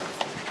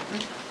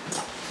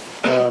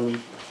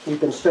We've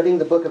been studying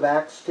the book of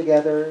Acts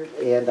together,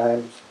 and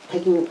I'm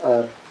taking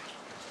a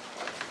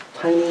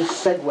tiny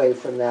segue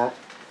from that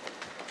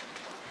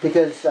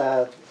because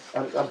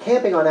I'm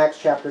camping on Acts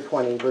chapter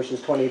 20,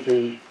 verses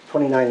 23,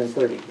 29, and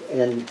 30.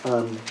 And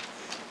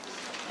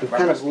we've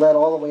kind of led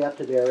all the way up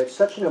to there. It's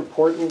such an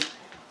important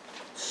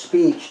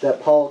speech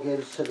that Paul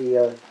gives to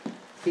the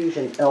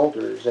Ephesian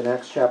elders in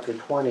Acts chapter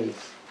 20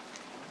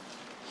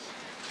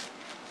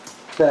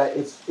 that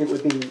it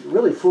would be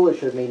really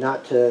foolish of me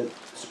not to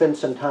spend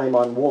some time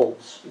on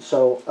wolves.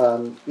 So,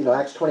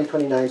 Acts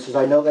 20:29 says,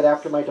 I know that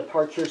after my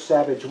departure,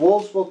 savage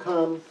wolves will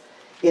come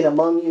in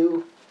among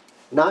you,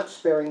 not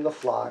sparing the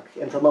flock,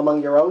 and from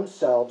among your own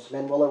selves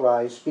men will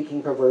arise,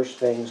 speaking perverse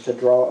things to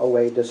draw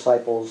away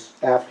disciples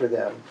after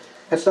them.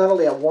 It's not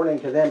only a warning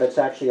to them, it's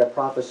actually a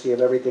prophecy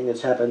of everything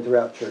that's happened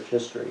throughout church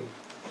history.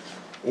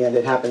 And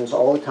it happens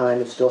all the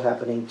time. It's still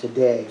happening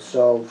today.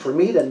 So for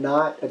me to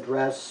not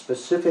address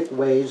specific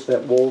ways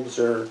that wolves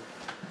are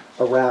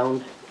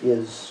around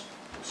is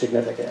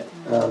significant.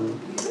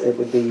 It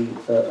would be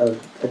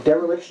a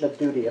dereliction of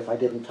duty if I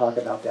didn't talk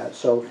about that.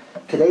 So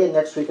today and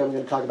next week I'm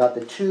going to talk about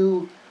the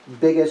two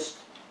biggest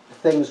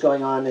things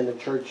going on in the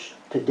church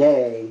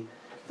today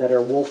that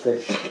are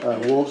wolfish.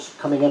 Wolves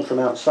coming in from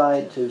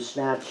outside to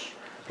snatch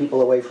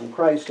people away from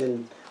Christ,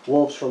 and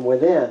wolves from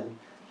within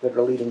that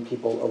are leading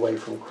people away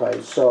from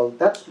Christ. So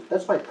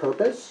that's my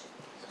purpose.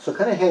 So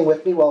kind of hang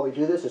with me while we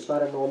do this. It's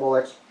not a normal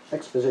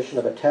exposition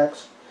of a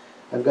text.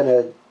 I'm going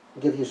to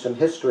give you some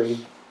history.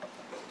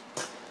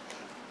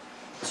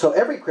 So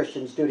every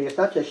Christian's duty, it's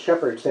not just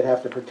shepherds that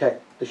have to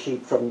protect the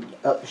sheep from,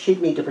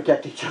 sheep need to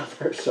protect each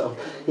other. So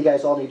you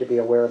guys all need to be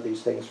aware of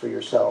these things for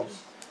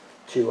yourselves.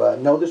 To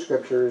know the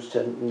scriptures,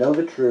 to know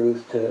the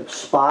truth, to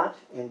spot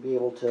and be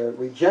able to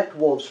reject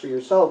wolves for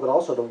yourself, but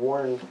also to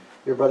warn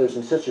your brothers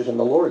and sisters in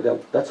the Lord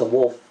that that's a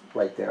wolf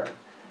right there,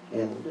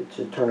 and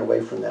to turn away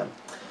from them.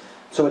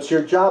 So it's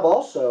your job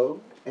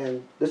also,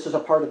 and this is a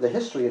part of the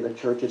history of the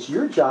church, it's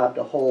your job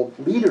to hold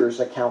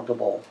leaders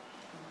accountable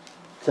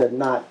to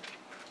not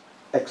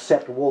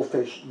accept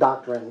wolfish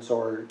doctrines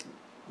or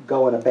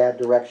go in a bad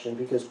direction,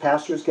 because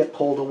pastors get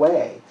pulled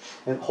away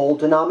and whole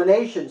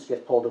denominations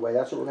get pulled away.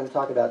 That's what we're going to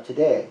talk about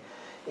today,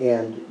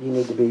 and you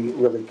need to be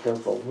really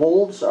careful.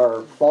 Wolves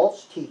are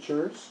false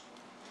teachers.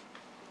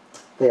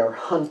 They are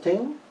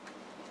hunting,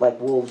 like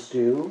wolves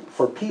do,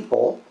 for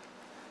people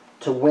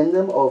to win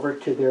them over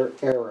to their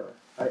error.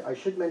 I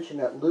should mention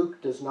that Luke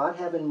does not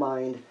have in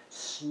mind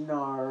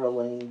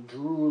snarling,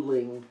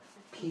 drooling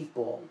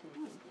people.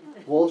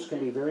 Wolves can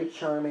be very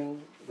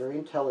charming, very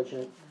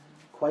intelligent,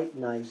 quite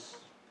nice.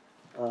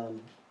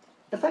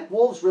 In fact,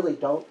 wolves really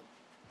don't.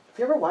 If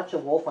you ever watch a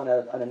wolf on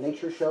a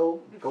nature show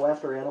go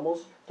after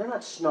animals, they're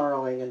not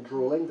snarling and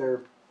drooling.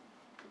 They're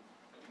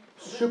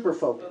super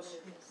focused.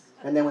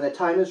 And then when the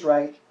time is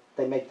right,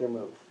 they make their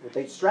move.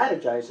 They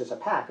strategize as a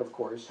pack, of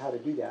course, how to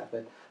do that.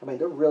 But,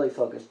 they're really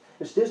focused.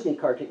 It's Disney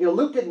cartoon.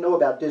 Luke didn't know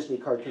about Disney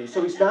cartoons,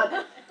 so he's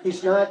not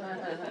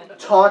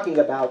talking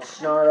about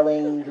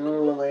snarling,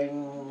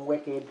 drooling,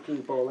 wicked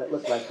people that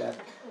look like that.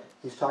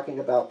 He's talking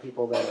about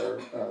people that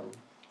are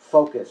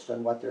focused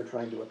on what they're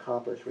trying to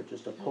accomplish, which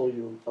is to pull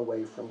you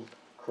away from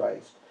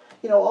Christ.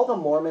 All the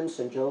Mormons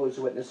and Jehovah's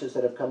Witnesses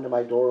that have come to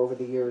my door over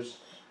the years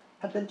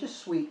have been just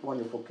sweet,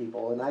 wonderful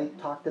people. And I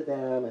talk to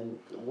them, and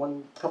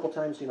a couple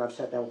times, I've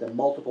sat down with them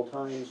multiple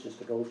times just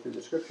to go through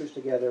the scriptures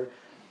together.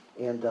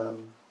 And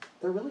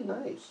they're really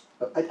nice.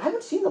 I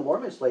haven't seen the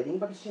Mormons lately.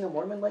 Anybody seen a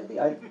Mormon lately?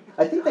 I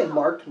think they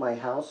marked my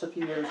house a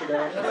few years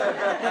ago.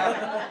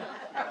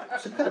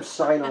 Some kind of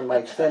sign on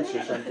my fence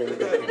or something.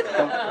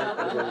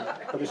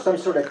 Or there's some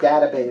sort of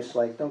database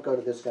like, don't go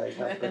to this guy's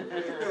house.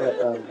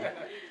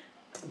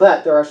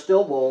 But there are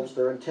still wolves.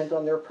 They're intent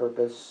on their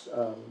purpose.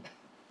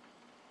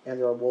 And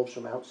there are wolves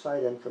from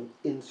outside and from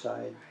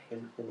inside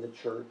in the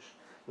church.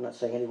 I'm not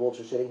saying any wolves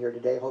are sitting here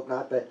today, hope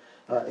not, but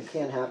it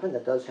can happen.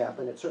 That does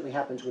happen. It certainly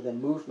happens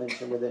within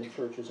movements and within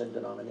churches and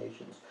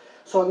denominations.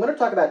 So I'm going to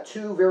talk about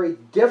two very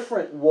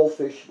different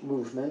wolfish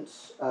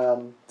movements,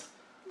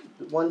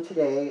 one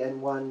today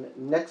and one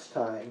next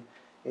time.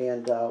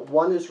 And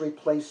one is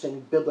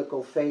replacing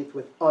biblical faith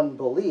with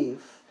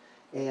unbelief,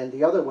 and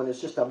the other one is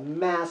just a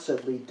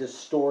massively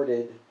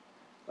distorted,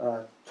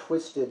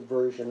 twisted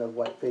version of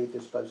what faith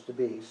is supposed to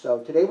be. So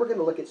today we're going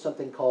to look at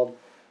something called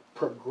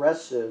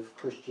progressive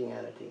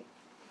Christianity.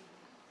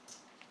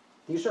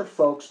 These are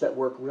folks that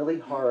work really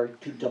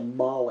hard to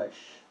demolish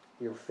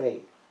your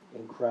faith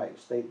in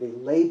Christ. They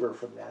labor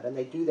from that, and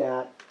they do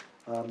that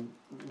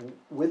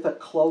with a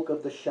cloak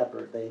of the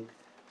shepherd. They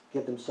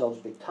give themselves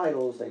big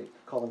titles, they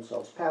call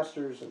themselves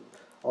pastors, and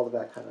all of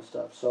that kind of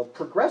stuff. So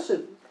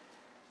progressive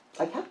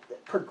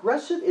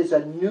is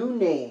a new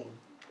name.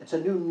 It's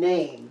a new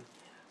name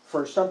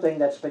for something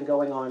that's been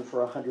going on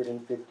for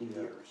 150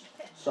 years.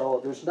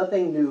 So there's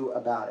nothing new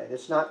about it.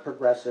 It's not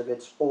progressive,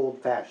 it's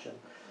old-fashioned.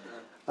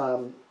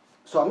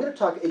 So I'm going to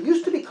talk, it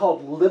used to be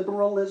called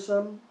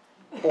liberalism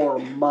or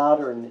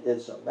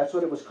modernism. That's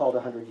what it was called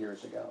 100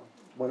 years ago,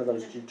 one of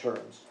those two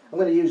terms. I'm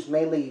going to use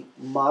mainly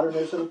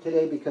modernism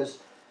today because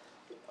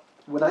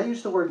when I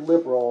use the word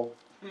liberal,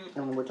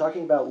 And when we're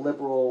talking about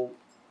liberal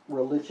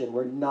religion,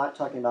 we're not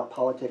talking about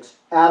politics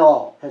at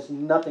all. It has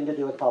nothing to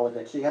do with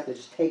politics. So you have to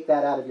just take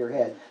that out of your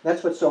head.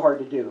 That's what's so hard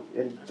to do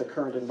in the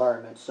current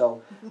environment.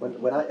 So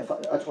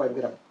that's why I'm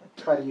going to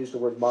try to use the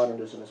word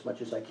modernism as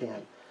much as I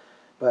can.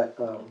 But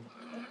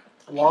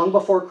long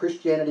before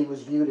Christianity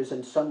was viewed as,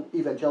 and some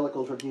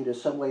evangelicals were viewed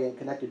as some way and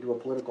connected to a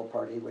political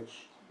party,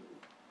 which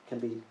can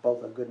be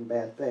both a good and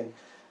bad thing,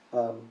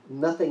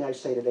 nothing I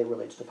say today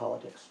relates to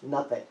politics.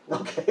 Nothing.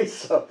 Okay,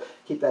 so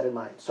keep that in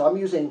mind. So I'm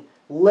using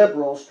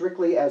liberal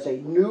strictly as a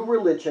new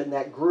religion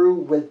that grew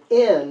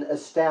within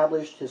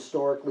established,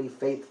 historically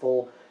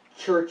faithful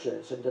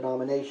churches and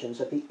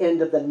denominations at the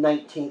end of the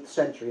 19th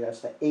century.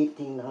 That's the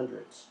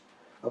 1800s.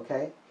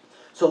 Okay?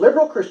 So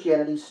liberal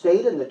Christianity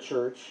stayed in the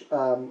church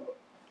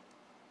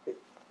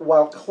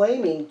while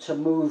claiming to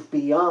move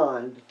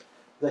beyond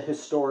the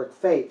historic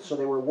faith. So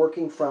they were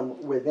working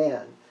from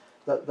within.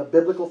 The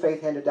biblical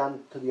faith handed down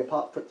to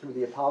through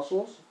the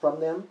apostles from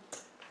them,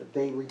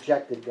 they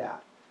rejected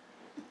that.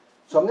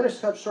 So I'm going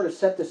to sort of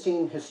set the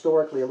scene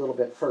historically a little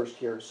bit first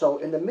here. So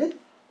in the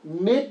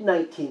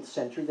mid-19th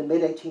century, the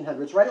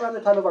mid-1800s, right around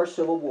the time of our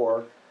Civil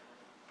War,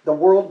 the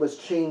world was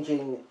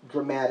changing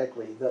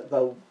dramatically.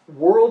 The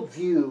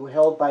worldview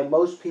held by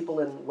most people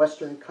in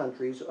Western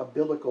countries, a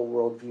biblical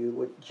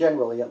worldview,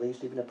 generally at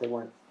least, even if they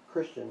weren't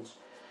Christians,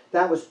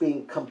 that was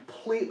being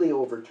completely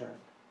overturned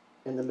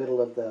in the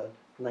middle of the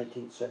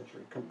 19th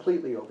century,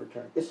 completely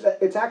overturned.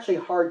 It's actually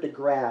hard to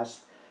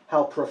grasp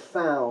how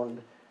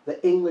profound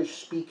the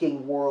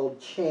English-speaking world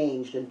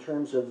changed in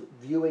terms of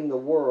viewing the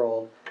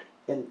world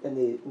in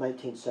the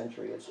 19th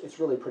century. It's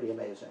really pretty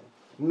amazing.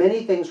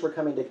 Many things were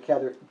coming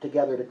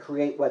together to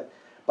create what,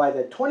 by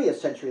the 20th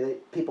century,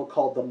 people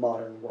called the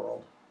modern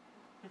world.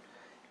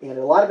 And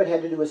a lot of it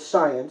had to do with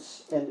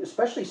science, and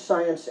especially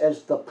science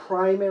as the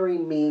primary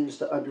means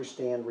to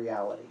understand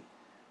reality.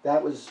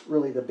 That was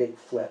really the big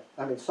flip.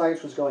 I mean,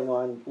 science was going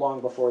on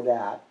long before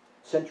that,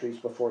 centuries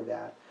before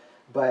that,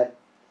 but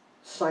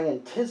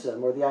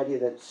scientism, or the idea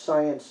that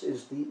science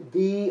is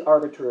the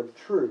arbiter of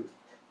truth,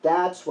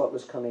 that's what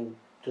was coming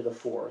to the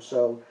fore.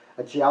 So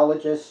a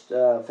geologist,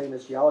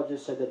 famous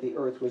geologist, said that the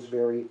earth was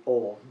very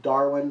old.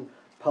 Darwin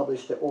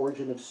published The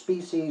Origin of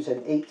Species in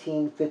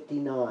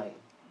 1859.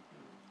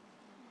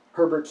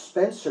 Herbert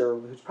Spencer,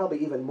 who's probably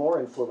even more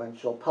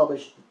influential,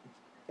 published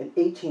in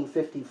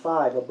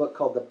 1855 a book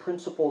called The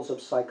Principles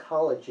of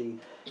Psychology,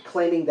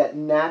 claiming that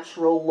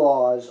natural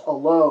laws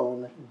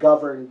alone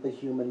govern the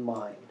human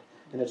mind.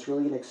 And it's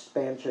really an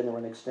expansion or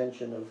an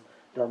extension of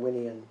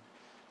Darwinian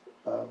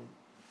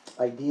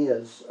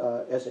ideas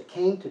as it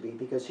came to be,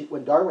 because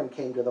when Darwin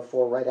came to the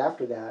fore right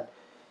after that,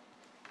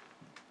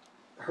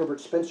 Herbert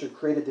Spencer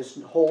created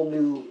this whole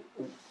new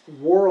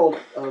world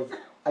of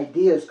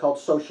ideas called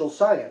social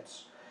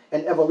science.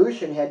 And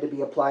evolution had to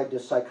be applied to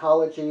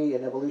psychology,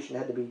 and evolution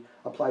had to be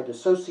applied to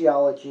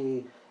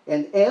sociology,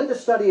 and the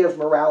study of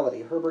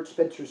morality. Herbert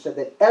Spencer said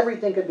that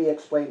everything could be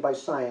explained by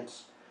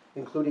science,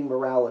 including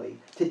morality.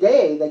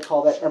 Today, they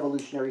call that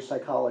evolutionary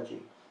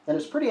psychology. And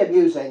it's pretty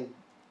amusing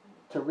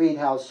to read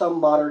how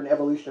some modern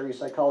evolutionary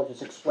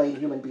psychologists explain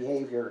human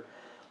behavior.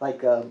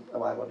 Like, well,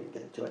 I won't even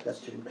get into it. That's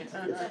too.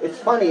 It's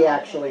funny,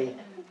 actually,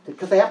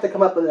 because they have to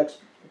come up with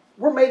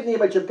we're made in the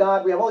image of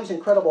God. We have all these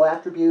incredible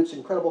attributes,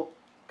 incredible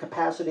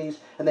capacities,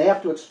 and they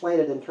have to explain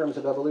it in terms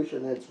of evolution,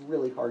 and it's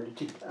really hard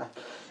to do that.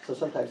 So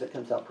sometimes it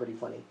comes out pretty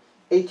funny.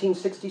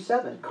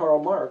 1867,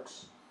 Karl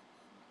Marx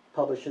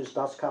publishes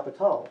Das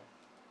Kapital,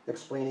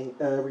 explaining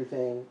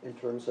everything in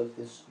terms of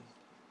this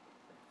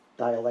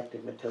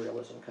dialectic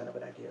materialism kind of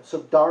an idea.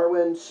 So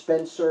Darwin,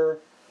 Spencer,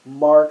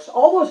 Marx,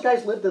 all those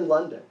guys lived in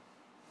London,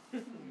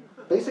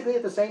 basically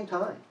at the same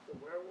time.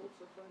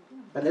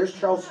 And there's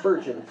Charles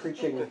Spurgeon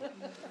preaching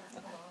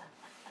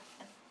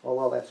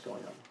while that's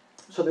going on.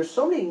 So there's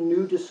so many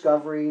new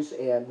discoveries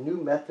and new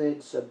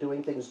methods of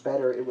doing things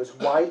better. It was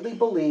widely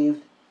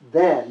believed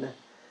then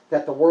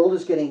that the world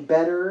is getting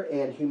better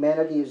and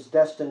humanity is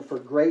destined for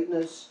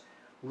greatness,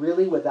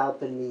 really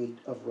without the need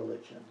of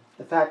religion.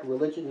 In fact,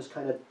 religion is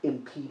kind of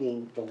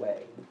impeding the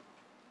way.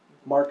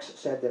 Marx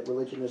said that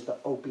religion is the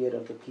opiate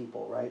of the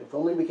people, right? If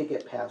only we could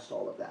get past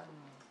all of that,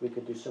 we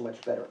could do so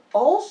much better.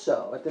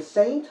 Also, at the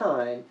same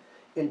time,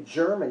 in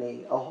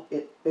Germany,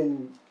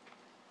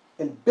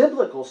 in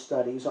biblical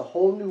studies, a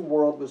whole new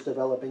world was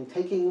developing,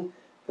 taking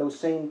those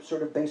same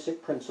sort of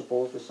basic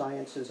principles, the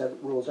sciences that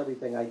rules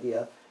everything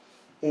idea,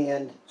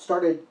 and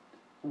started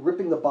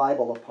ripping the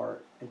Bible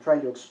apart and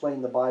trying to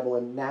explain the Bible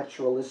in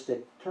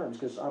naturalistic terms,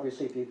 because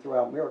obviously if you throw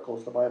out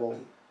miracles, the Bible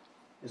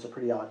is a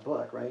pretty odd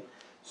book, right?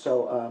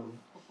 So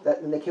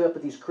and they came up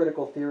with these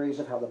critical theories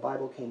of how the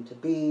Bible came to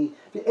be.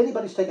 If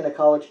anybody's taken a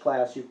college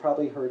class, you've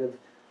probably heard of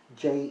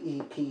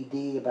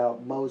JEPD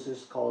about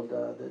Moses, called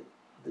the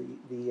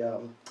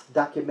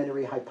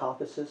documentary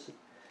hypothesis,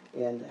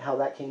 and how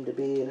that came to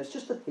be. And it's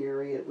just a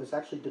theory. It was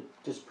actually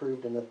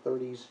disproved in the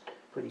 30s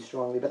pretty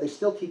strongly, but they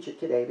still teach it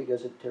today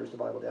because it tears the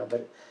Bible down.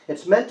 But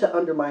it's meant to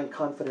undermine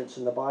confidence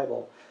in the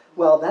Bible.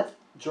 Well,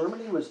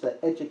 Germany was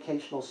the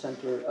educational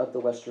center of the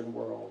Western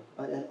world.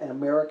 And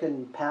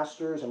American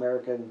pastors,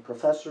 American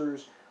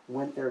professors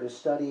went there to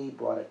study,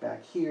 brought it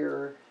back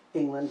here.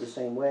 England, the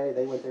same way.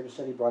 They went there to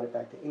study, brought it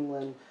back to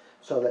England.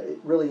 So that it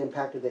really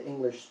impacted the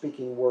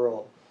English-speaking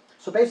world.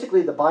 So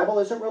basically, the Bible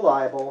isn't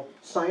reliable.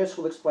 Science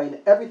will explain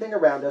everything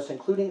around us,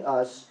 including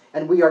us,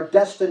 and we are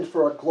destined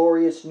for a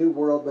glorious new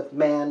world with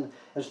man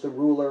as the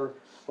ruler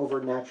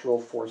over natural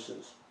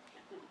forces.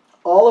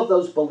 All of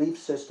those belief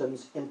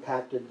systems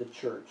impacted the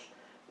church.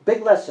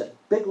 Big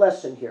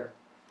lesson here.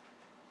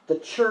 The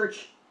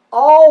church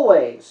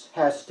always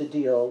has to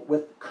deal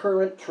with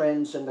current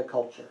trends in the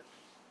culture.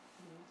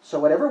 So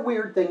whatever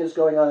weird thing is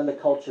going on in the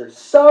culture,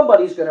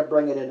 somebody's going to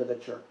bring it into the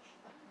church.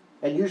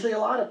 And usually a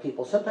lot of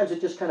people. Sometimes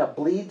it just kind of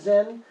bleeds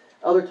in.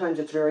 Other times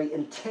it's very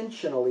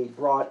intentionally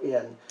brought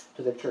in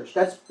to the church.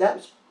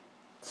 That's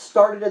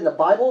started in the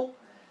Bible.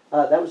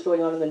 That was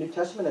going on in the New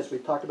Testament, as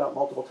we've talked about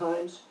multiple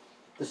times.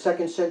 The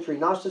 2nd century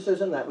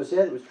Gnosticism, that was it.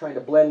 It was trying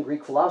to blend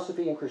Greek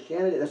philosophy and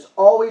Christianity. There's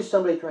always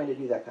somebody trying to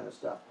do that kind of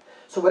stuff.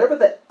 So whatever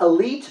the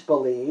elite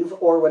believe,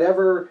 or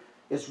whatever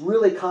is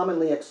really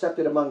commonly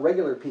accepted among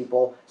regular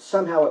people,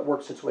 somehow it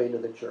works its way into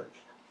the church.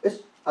 It's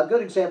a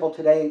good example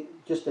today,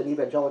 just in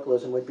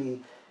evangelicalism, would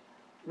be,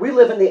 we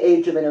live in the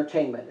age of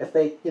entertainment. If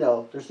they,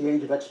 there's the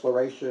age of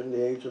exploration,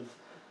 the age of,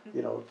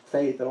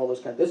 faith and all those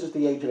kinds. This is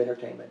the age of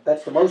entertainment.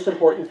 That's the most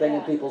important thing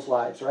in people's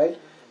lives, right?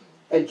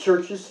 And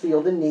churches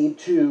feel the need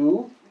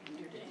to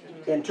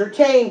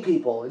entertain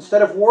people.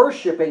 Instead of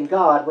worshiping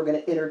God, we're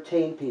going to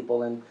entertain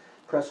people and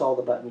press all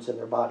the buttons in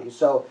their bodies.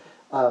 So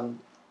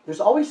there's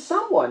always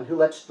someone who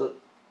lets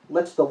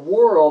the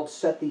world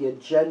set the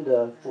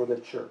agenda for the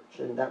church,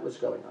 and that was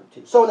going on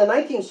too. So in the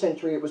 19th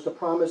century, it was the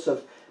promise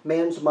of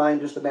man's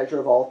mind as the measure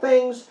of all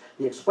things,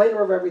 the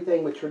explainer of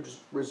everything, which would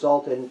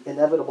result in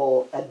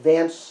inevitable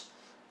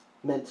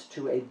advancement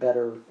to a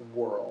better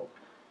world.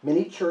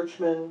 Many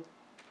churchmen,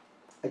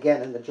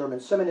 again in the German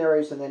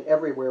seminaries and then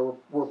everywhere,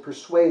 were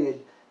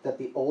persuaded that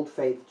the old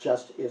faith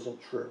just isn't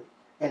true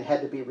and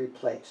had to be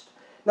replaced.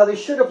 Now, they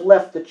should have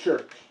left the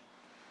church.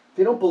 If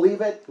you don't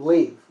believe it,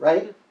 leave,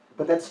 right?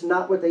 But that's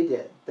not what they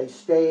did. They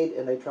stayed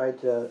and they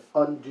tried to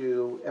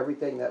undo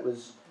everything that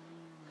was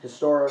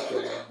historic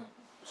and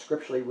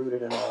scripturally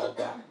rooted and all of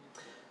that.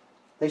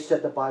 They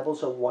said the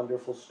Bible's a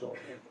wonderful story.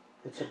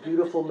 It's a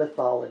beautiful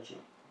mythology,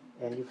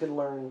 and you can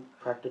learn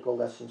practical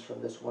lessons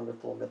from this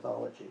wonderful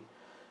mythology.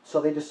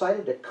 So they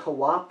decided to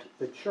co-opt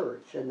the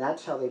church, and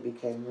that's how they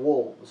became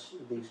wolves,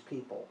 these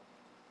people.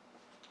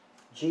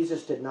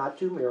 Jesus did not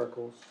do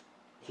miracles.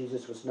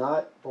 Jesus was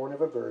not born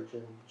of a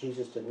virgin.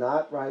 Jesus did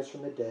not rise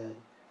from the dead.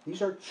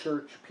 These are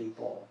church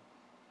people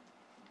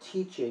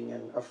teaching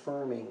and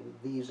affirming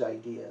these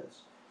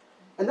ideas.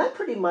 And that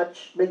pretty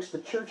much makes the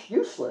church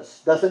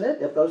useless, doesn't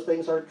it, if those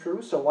things aren't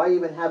true? So why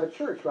even have a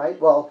church, right?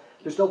 Well,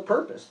 there's no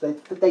purpose.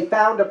 They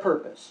found a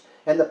purpose.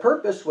 And the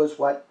purpose was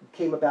what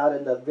came about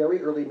in the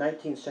very early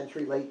 19th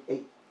century, late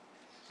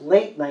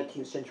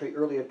 19th century,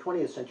 early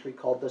 20th century,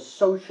 called the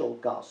social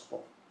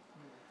gospel.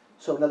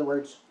 So in other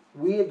words,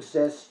 we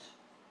exist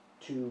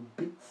to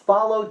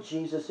follow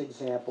Jesus'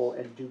 example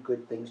and do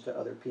good things to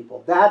other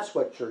people. That's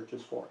what church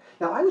is for.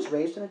 Now, I was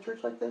raised in a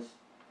church like this,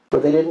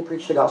 where they didn't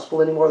preach the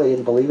gospel anymore, they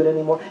didn't believe it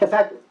anymore. In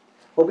fact,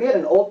 we had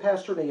an old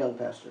pastor and a young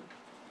pastor.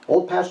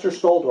 Old Pastor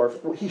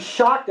Stoldorf, he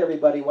shocked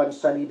everybody one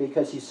Sunday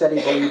because he said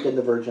he believed in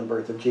the virgin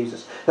birth of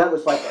Jesus. That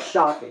was like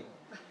shocking.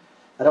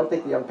 I don't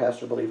think the young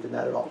pastor believed in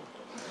that at all.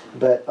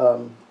 But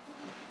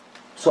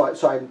so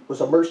I was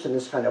immersed in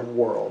this kind of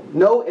world.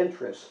 No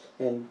interest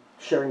in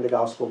sharing the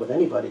gospel with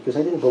anybody because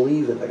I didn't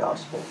believe in the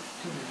gospel.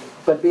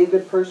 But be a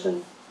good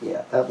person,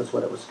 yeah, that was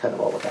what it was kind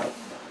of all about.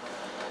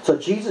 So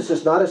Jesus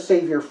is not a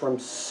savior from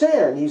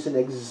sin. He's an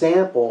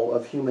example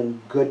of human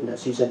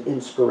goodness. He's an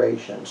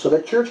inspiration. So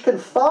the church can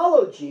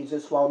follow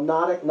Jesus while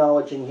not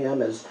acknowledging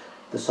him as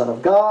the Son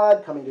of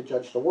God, coming to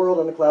judge the world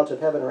on the clouds of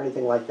heaven or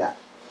anything like that.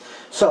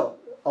 So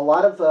a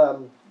lot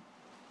of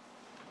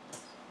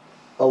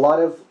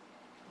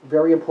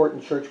very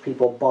important church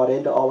people bought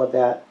into all of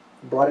that,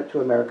 brought it to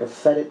America,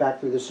 fed it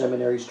back through the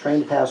seminaries,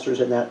 trained pastors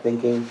in that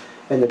thinking,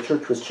 and the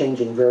church was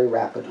changing very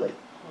rapidly.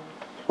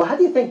 Well, how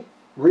do you think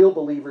real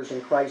believers in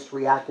Christ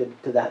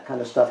reacted to that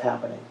kind of stuff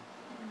happening?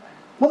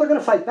 Well, they're going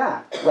to fight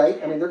back, right?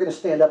 I mean, they're going to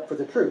stand up for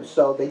the truth.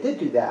 So they did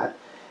do that.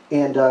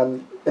 And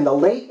in the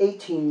late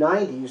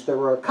 1890s, there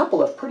were a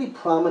couple of pretty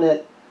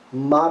prominent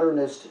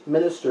modernist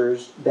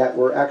ministers that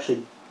were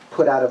actually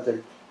put out of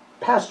their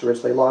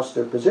pastorates. They lost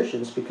their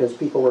positions because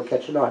people were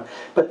catching on.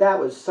 But that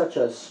was such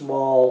a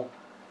small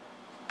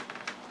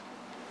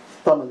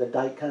thumb in the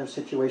dike kind of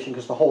situation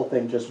because the whole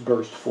thing just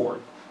burst forth.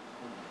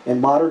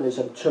 And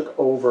modernism took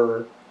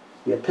over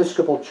the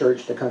Episcopal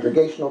Church, the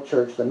Congregational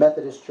Church, the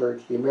Methodist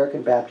Church, the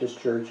American Baptist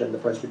Church, and the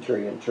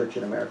Presbyterian Church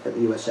in America, the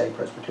USA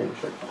Presbyterian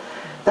Church.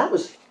 That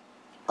was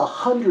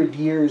 100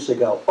 years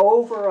ago,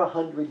 over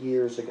 100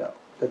 years ago,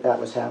 that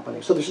was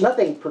happening. So there's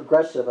nothing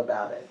progressive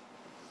about it.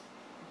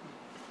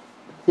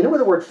 You know where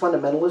the word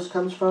fundamentalist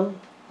comes from?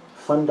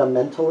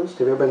 Fundamentalist?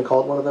 Have you ever been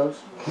called one of those?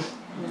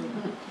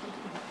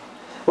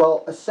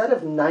 Well, a set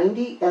of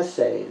 90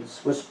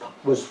 essays was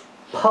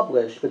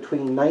published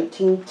between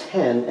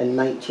 1910 and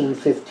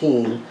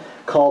 1915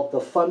 called The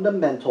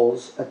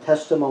Fundamentals, A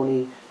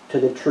Testimony to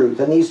the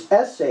Truth. And these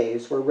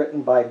essays were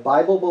written by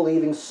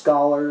Bible-believing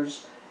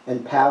scholars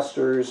and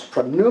pastors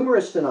from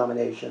numerous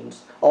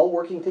denominations, all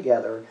working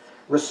together,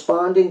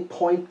 responding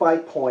point by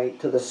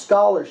point to the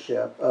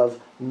scholarship of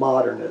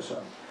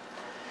modernism.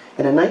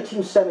 And in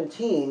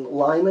 1917,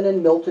 Lyman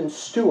and Milton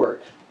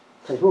Stewart,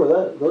 so who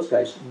are those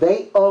guys?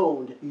 They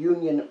owned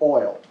Union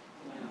Oil.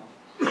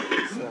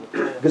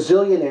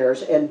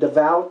 Gazillionaires and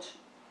devout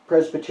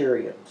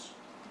Presbyterians.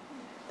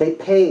 They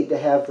paid to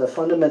have the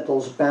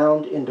fundamentals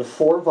bound into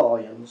 4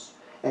 volumes,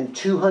 and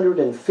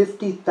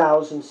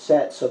 250,000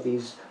 sets of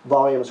these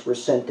volumes were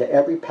sent to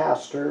every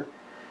pastor,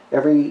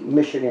 every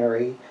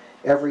missionary,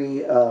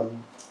 every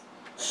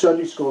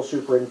Sunday school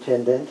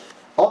superintendent,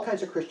 all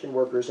kinds of Christian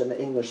workers in the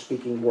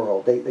English-speaking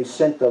world. They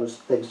sent those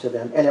things to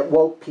them, and it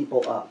woke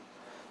people up.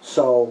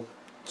 So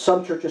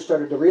some churches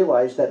started to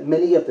realize that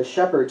many of the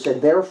shepherds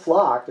and their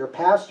flock, their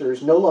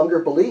pastors, no longer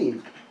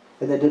believed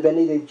in the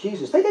divinity of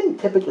Jesus. They didn't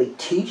typically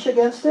teach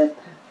against it.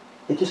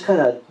 They just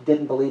kind of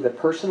didn't believe it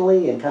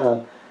personally and kind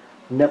of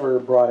never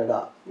brought it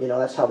up. You know,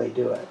 that's how they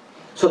do it.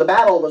 So the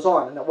battle was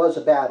on, and it was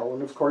a battle.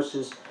 And of course,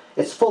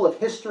 it's full of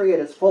history,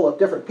 and it's full of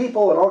different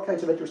people and all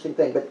kinds of interesting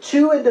things. But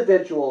 2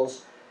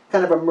 individuals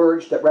kind of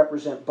emerged that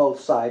represent both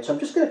sides. So I'm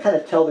just going to kind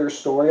of tell their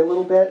story a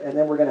little bit, and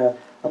then we're going to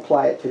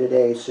apply it to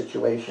today's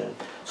situation.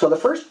 So the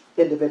first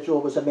individual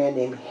was a man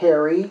named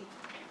Harry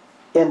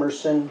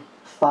Emerson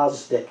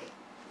Fosdick.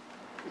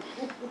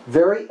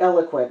 Very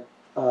eloquent,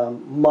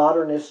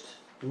 modernist,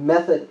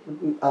 not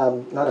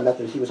a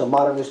Methodist, he was a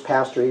modernist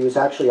pastor. He was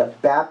actually a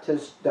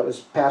Baptist that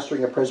was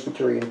pastoring a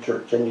Presbyterian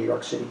church in New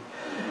York City.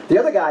 The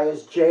other guy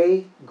is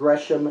J.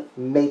 Gresham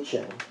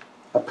Machen,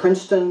 a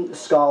Princeton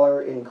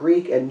scholar in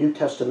Greek and New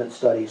Testament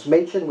studies.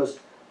 Machen was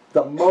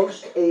the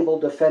most able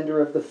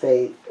defender of the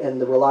faith and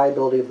the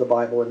reliability of the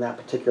Bible in that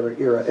particular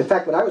era. In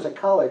fact, when I was in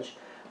college,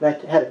 and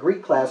I had a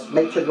Greek class,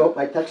 Machen wrote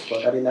my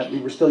textbook. I mean, we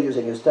were still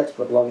using his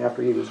textbook long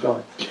after he was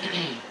gone.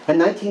 In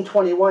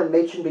 1921,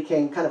 Machen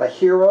became kind of a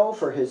hero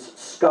for his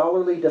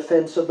scholarly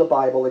defense of the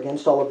Bible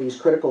against all of these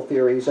critical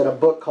theories in a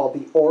book called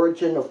The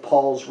Origin of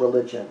Paul's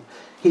Religion.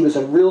 He was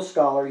a real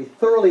scholar. He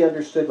thoroughly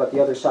understood what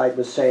the other side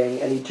was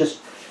saying, and he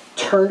just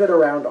turned it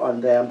around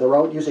on them,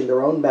 using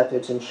their own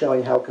methods and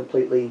showing how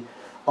completely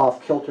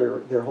off-kilter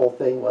their whole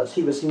thing was.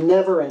 He was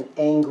never an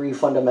angry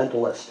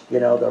fundamentalist,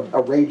 you know,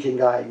 a raging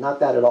guy. Not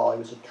that at all. He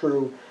was a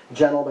true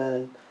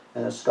gentleman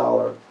and a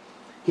scholar.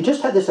 He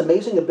just had this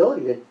amazing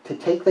ability to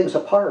take things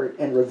apart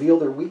and reveal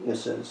their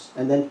weaknesses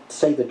and then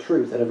say the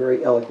truth in a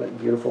very eloquent and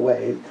beautiful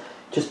way.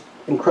 Just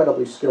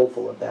incredibly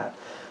skillful at that.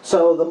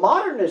 So the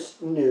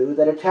modernists knew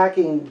that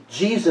attacking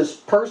Jesus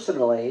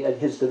personally and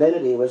his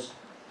divinity was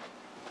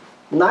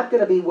not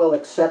going to be well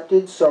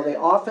accepted, so they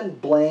often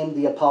blamed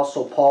the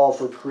Apostle Paul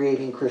for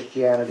creating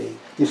Christianity.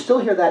 You still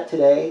hear that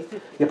today.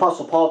 The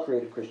Apostle Paul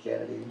created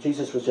Christianity.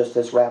 Jesus was just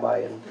this rabbi,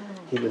 and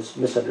he was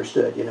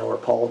misunderstood, you know, or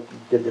Paul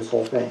did this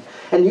whole thing.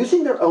 And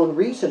using their own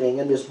reasoning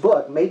in this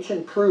book,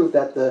 Machen proved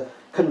that the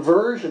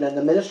conversion and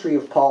the ministry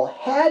of Paul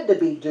had to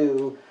be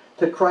due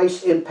to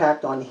Christ's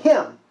impact on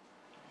him.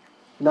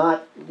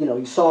 Not, you know,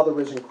 he saw the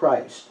risen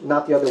Christ,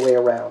 not the other way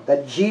around.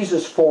 That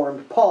Jesus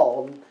formed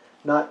Paul,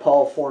 not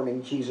Paul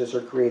forming Jesus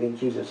or creating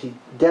Jesus. He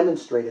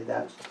demonstrated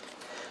that.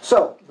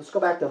 So, let's go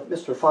back to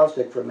Mr.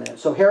 Fosdick for a minute.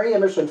 So Harry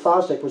Emerson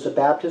Fosdick was a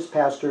Baptist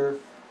pastor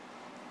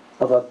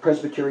of a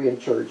Presbyterian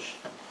church.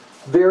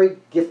 Very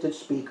gifted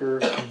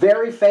speaker,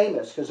 very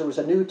famous, because there was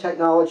a new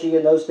technology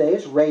in those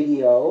days,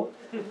 radio,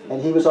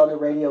 and he was on the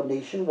radio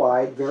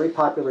nationwide, very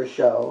popular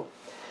show.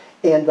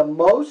 And the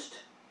most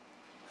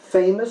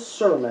famous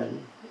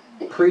sermon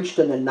preached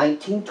in the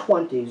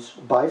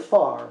 1920s, by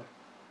far,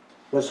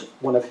 was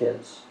one of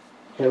his.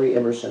 Harry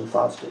Emerson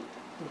Fosdick.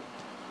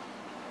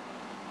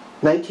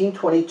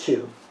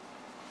 1922.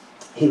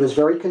 He was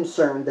very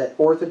concerned that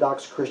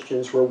Orthodox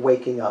Christians were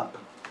waking up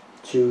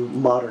to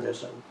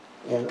modernism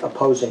and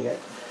opposing it.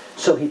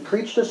 So he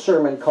preached a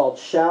sermon called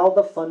 "Shall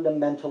the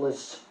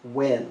Fundamentalists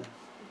Win?"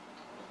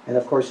 And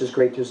of course his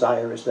great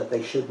desire is that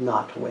they should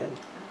not win.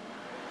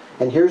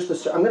 And here's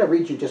I'm going to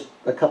read you just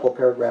a couple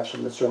paragraphs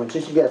from the sermon so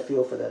you can get a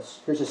feel for this.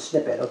 Here's a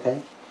snippet,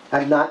 okay?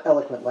 I'm not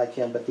eloquent like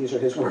him, but these are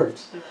his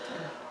words.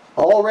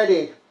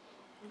 Already,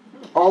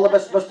 all of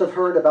us must have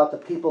heard about the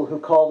people who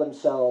call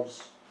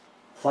themselves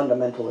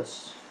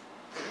fundamentalists.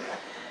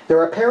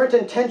 Their apparent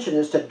intention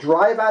is to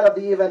drive out of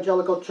the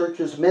evangelical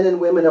churches men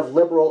and women of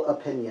liberal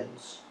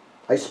opinions.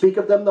 I speak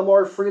of them the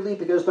more freely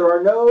because there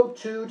are no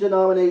 2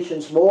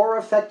 denominations more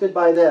affected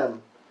by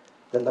them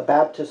than the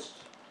Baptist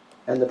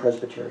and the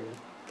Presbyterian.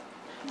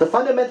 The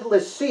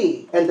fundamentalists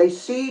see, and they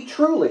see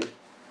truly,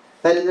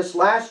 that in this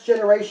last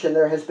generation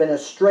there has been a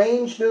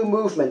strange new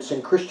movements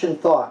in Christian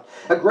thought.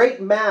 A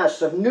great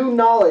mass of new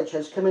knowledge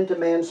has come into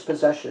man's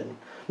possession.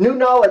 New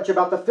knowledge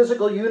about the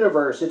physical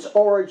universe, its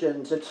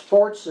origins, its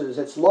forces,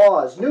 its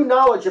laws. New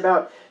knowledge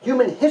about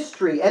human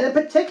history, and in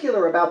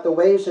particular about the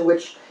ways in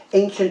which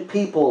ancient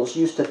peoples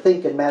used to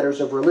think in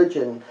matters of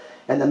religion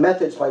and the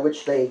methods by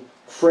which they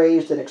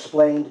phrased and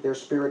explained their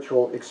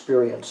spiritual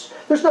experience.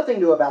 There's nothing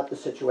new about the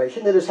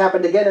situation. It has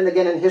happened again and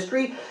again in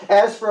history,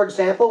 as for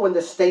example when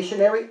the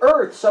stationary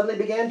Earth suddenly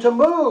began to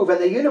move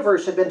and the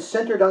universe had been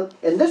centered on,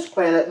 and this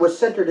planet was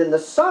centered in the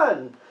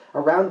sun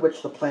around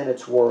which the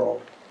planets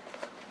whirled.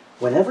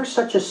 Whenever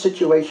such a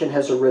situation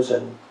has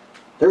arisen,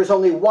 there is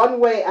only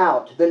one way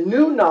out. The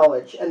new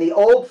knowledge and the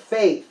old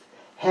faith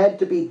had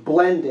to be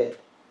blended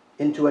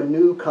into a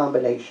new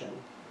combination.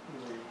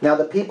 Now,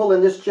 the people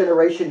in this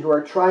generation who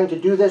are trying to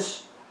do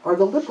this are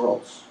the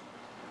liberals.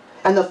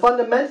 And the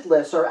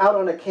fundamentalists are out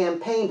on a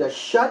campaign to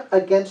shut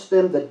against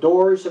them the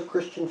doors of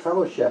Christian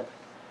fellowship.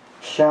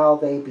 Shall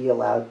they be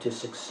allowed to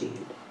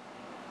succeed?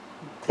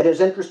 It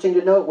is interesting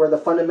to note where the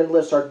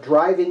fundamentalists are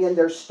driving in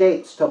their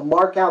states to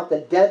mark out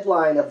the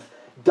deadline of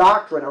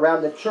doctrine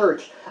around the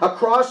church,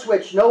 across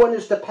which no one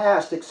is to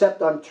pass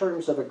except on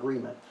terms of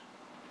agreement.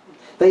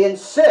 They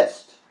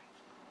insist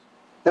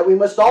that we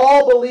must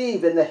all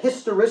believe in the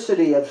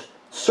historicity of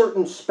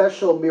certain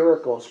special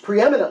miracles,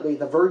 preeminently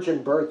the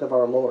virgin birth of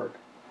our Lord.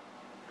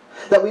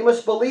 That we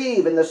must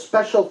believe in the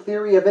special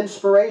theory of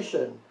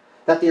inspiration,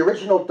 that the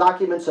original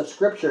documents of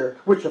Scripture,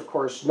 which of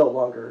course we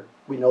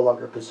no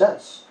longer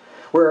possess,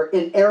 were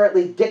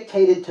inerrantly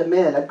dictated to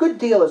men, a good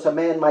deal as a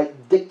man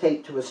might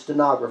dictate to a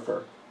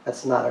stenographer.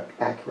 That's not an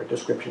accurate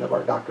description of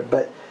our doctrine,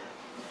 but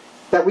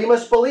that we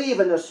must believe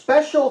in a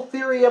special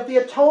theory of the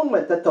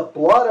atonement, that the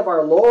blood of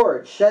our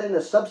Lord shed in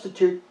a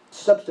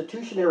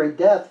substitutionary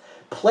death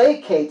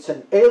placates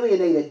an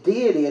alienated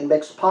deity and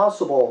makes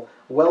possible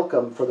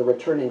welcome for the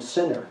returning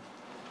sinner.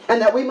 And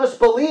that we must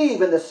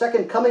believe in the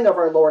second coming of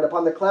our Lord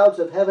upon the clouds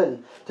of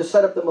heaven to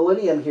set up the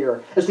millennium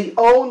here as the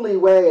only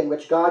way in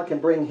which God can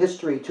bring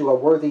history to a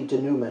worthy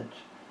denouement.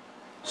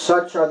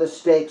 Such are the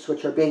stakes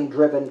which are being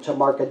driven to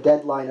mark a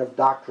deadline of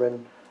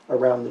doctrine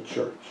around the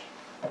church.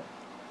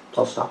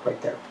 I'll stop right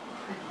there.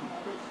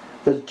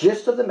 The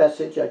gist of the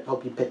message, I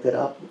hope you picked it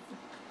up,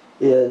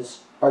 is,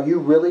 are you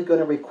really going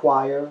to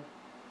require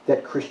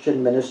that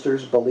Christian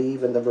ministers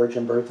believe in the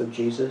virgin birth of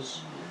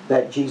Jesus?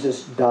 That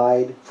Jesus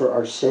died for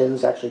our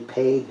sins, actually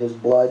paid his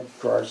blood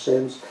for our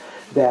sins,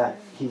 that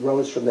he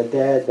rose from the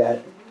dead,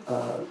 that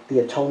the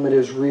atonement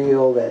is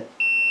real, that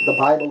the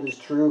Bible is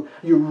true?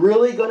 You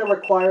really going to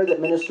require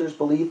that ministers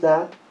believe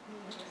that?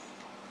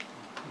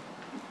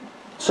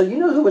 So you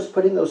know who was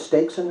putting those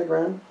stakes in the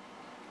ground?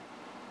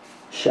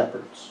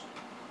 Shepherds.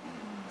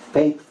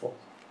 Faithful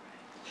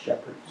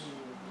shepherds.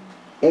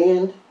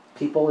 And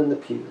people in the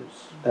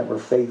pews that were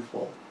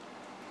faithful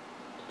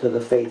to the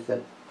faith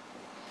that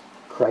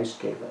Christ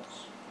gave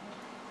us.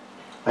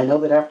 I know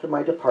that after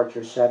my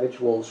departure, savage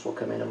wolves will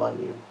come in among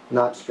you,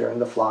 not sparing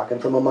the flock,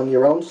 and from among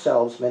your own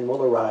selves men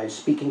will arise,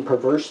 speaking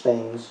perverse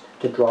things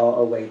to draw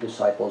away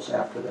disciples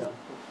after them.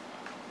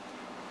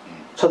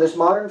 So this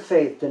modern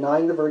faith,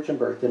 denying the virgin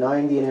birth,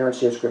 denying the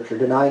inerrancy of Scripture,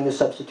 denying the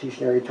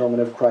substitutionary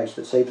atonement of Christ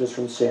that saves us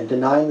from sin,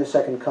 denying the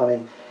second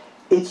coming,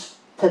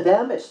 to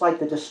them it's like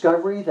the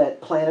discovery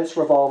that planets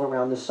revolve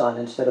around the sun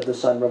instead of the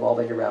sun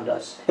revolving around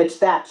us. It's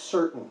that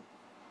certain,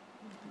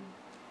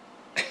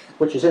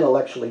 which is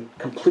intellectually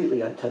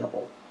completely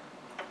untenable.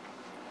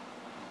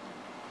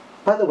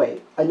 By the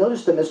way, I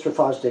noticed that Mr.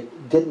 Fosdick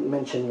didn't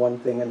mention one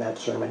thing in that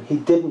sermon. He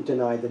didn't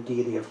deny the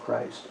deity of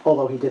Christ,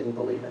 although he didn't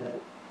believe in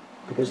it.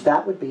 Because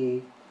that would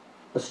be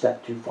a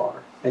step too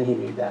far, and he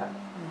knew that.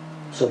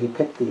 So he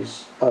picked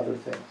these other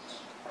things.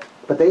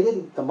 But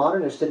the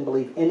modernists didn't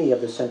believe any of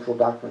the central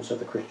doctrines of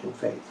the Christian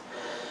faith.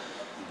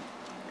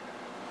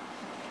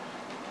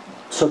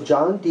 So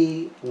John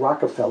D.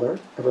 Rockefeller,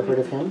 ever heard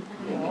of him?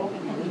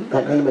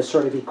 That name is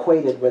sort of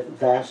equated with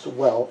vast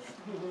wealth.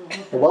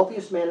 The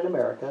wealthiest man in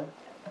America.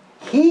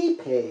 He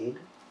paid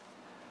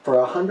for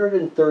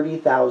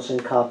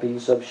 130,000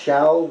 copies of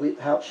Shall the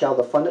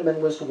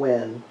Fundamentalist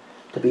Win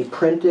to be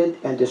printed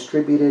and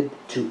distributed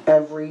to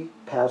every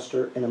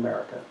pastor in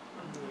America,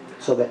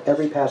 so that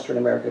every pastor in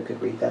America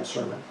could read that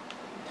sermon.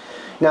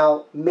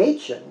 Now,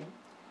 Machen,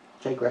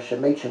 J.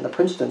 Gresham Machen, the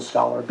Princeton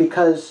scholar,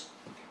 because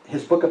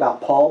his book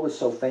about Paul was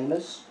so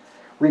famous,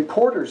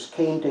 reporters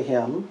came to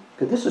him,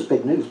 because this was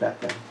big news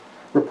back then.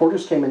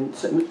 Reporters came and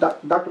said,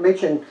 Dr.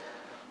 Machen,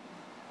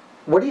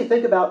 what do you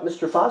think about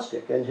Mr.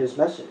 Fosdick and his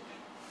message?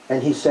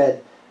 And he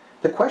said,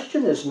 the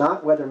question is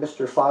not whether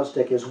Mr.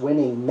 Fosdick is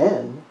winning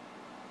men,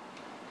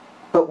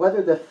 but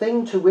whether the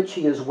thing to which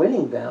he is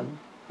winning them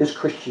is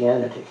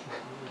Christianity.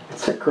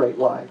 It's a great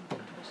line.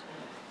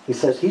 He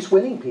says he's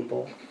winning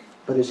people,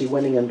 but is he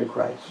winning them to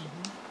Christ?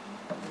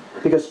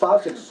 Because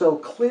Fosdick so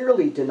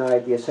clearly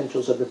denied the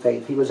essentials of the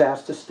faith, he was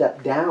asked to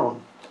step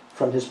down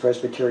from his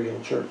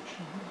Presbyterian church.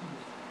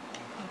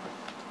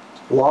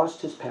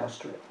 Lost his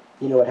pastorate.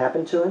 You know what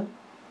happened to him?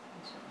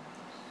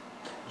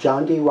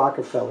 John D.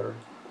 Rockefeller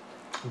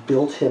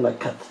built him a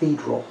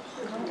cathedral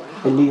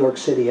in New York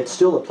City. It's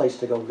still a place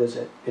to go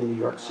visit in New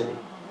York City.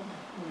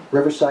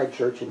 Riverside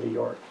Church in New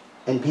York.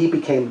 And he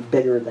became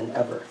bigger than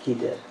ever. He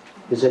did.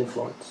 His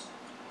influence.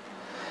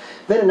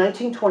 Then in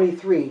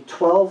 1923,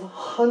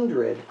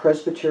 1,200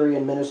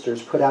 Presbyterian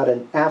ministers put out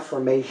an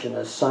affirmation,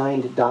 a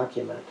signed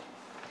document,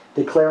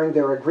 declaring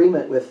their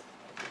agreement with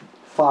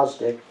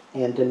Fosdick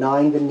and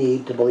denying the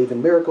need to believe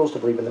in miracles, to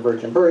believe in the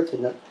virgin birth,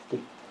 to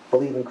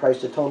believe in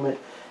Christ's atonement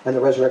and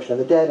the resurrection of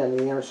the dead and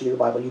the inerrancy of the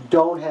Bible. You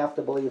don't have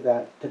to believe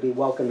that to be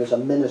welcomed as a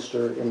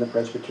minister in the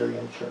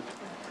Presbyterian Church.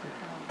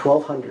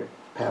 1,200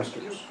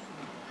 pastors.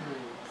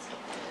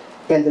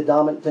 And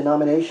the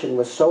denomination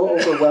was so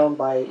overwhelmed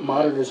by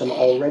modernism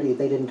already,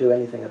 they didn't do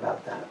anything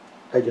about that.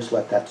 They just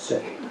let that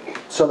sit.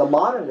 So the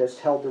modernists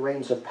held the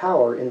reins of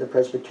power in the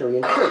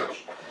Presbyterian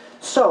Church.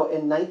 So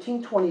in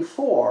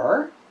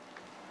 1924,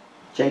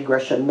 J.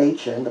 Gresham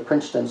Machen, the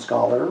Princeton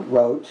scholar,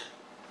 wrote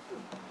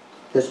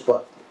this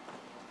book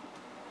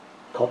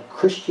called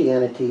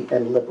Christianity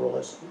and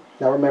Liberalism.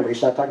 Now remember,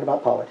 he's not talking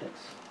about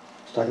politics.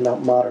 He's talking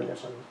about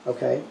modernism,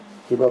 okay?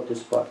 He wrote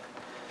this book.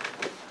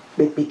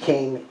 It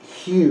became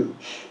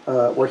huge,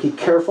 where he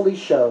carefully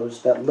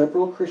shows that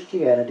liberal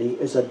Christianity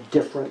is a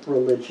different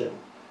religion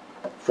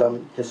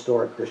from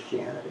historic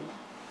Christianity.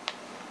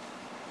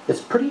 It's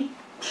pretty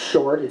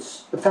short.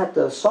 It's, in fact,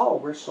 Saul,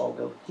 where's Saul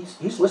go?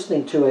 He's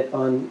listening to it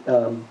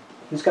on,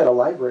 he's got a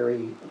library.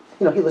 You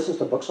know, he listens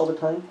to books all the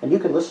time, and you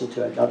can listen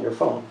to it on your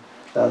phone.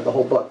 The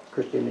whole book,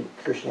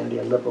 Christianity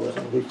and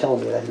Liberalism. He was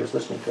telling me that he was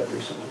listening to it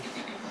recently.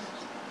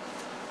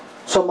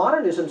 So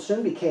modernism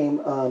soon became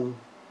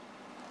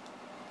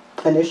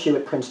an issue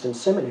at Princeton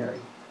Seminary,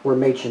 where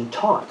Machen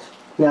taught.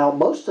 Now,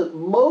 most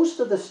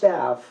of the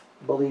staff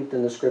believed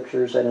in the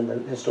scriptures and in the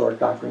historic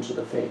doctrines of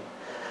the faith,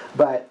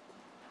 but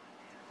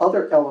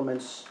other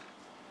elements,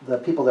 the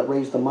people that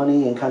raised the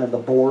money and kind of the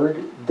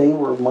board, they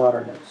were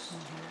modernists.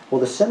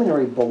 Well, the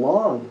seminary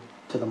belonged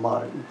to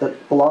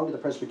the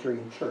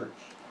Presbyterian Church.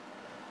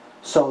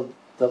 So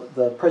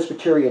the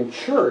Presbyterian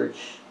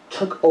Church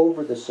took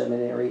over the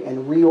seminary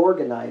and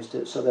reorganized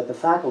it so that the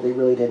faculty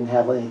really didn't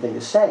have anything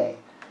to say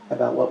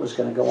about what was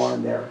going to go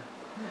on there.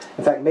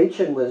 In fact,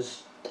 Machen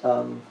was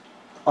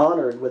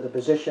honored with a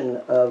position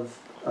of,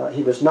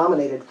 he was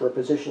nominated for a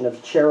position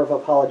of chair of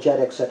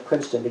apologetics at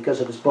Princeton because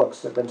of his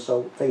books that have been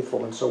so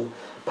faithful and so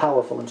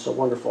powerful and so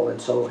wonderful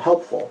and so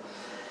helpful.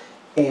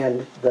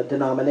 And the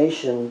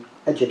denomination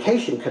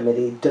education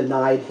committee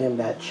denied him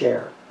that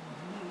chair,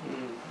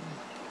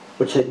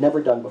 which they'd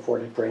never done before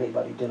for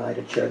anybody, denied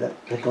a chair that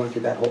had gone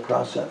through that whole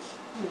process.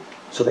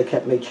 So they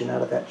kept Machen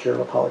out of that chair of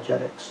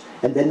apologetics.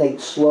 And then they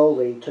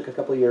slowly, took a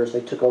couple of years,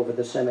 they took over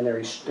the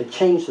seminary. They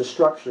changed the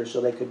structure so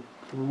they could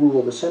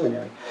rule the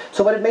seminary.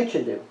 So what did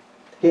Machen do?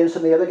 He and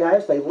some of the other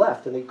guys, they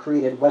left and they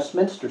created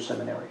Westminster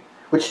Seminary,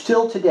 which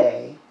still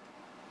today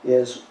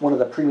is one of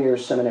the premier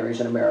seminaries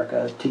in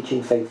America,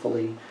 teaching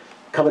faithfully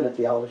covenant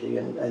theology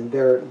and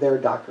their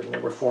doctrine,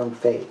 their Reformed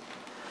faith.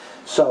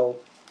 So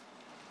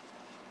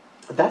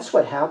that's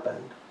what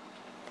happened.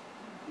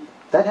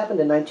 That happened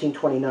in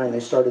 1929. They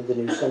started the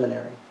new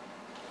seminary.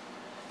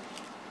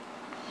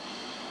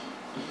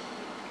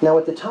 Now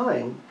at the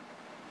time,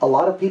 a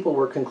lot of people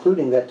were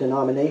concluding that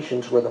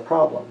denominations were the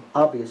problem,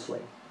 obviously,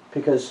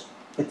 because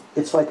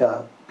it's like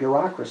a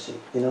bureaucracy,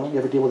 you know? You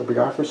ever deal with a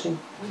bureaucracy?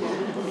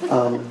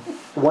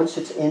 Once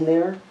it's in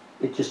there,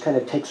 it just kind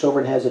of takes over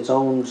and has its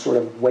own sort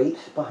of weight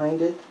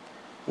behind it,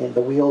 and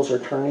the wheels are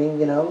turning,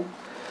 you know?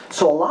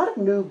 So a lot of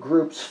new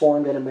groups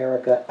formed in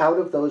America out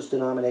of those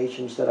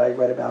denominations that I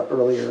read about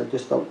earlier,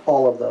 just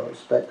all of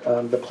those. But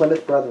the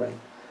Plymouth Brethren,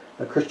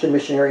 the Christian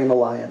Missionary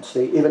Alliance,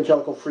 the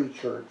Evangelical Free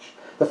Church,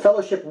 the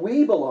fellowship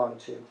we belong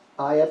to,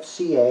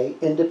 IFCA,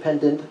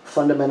 Independent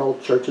Fundamental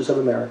Churches of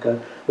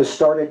America, was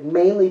started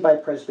mainly by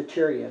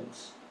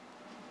Presbyterians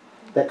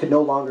that could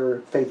no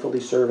longer faithfully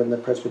serve in the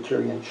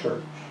Presbyterian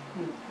Church.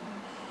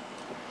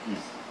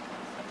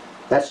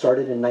 That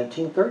started in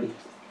 1930.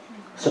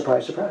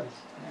 Surprise, surprise.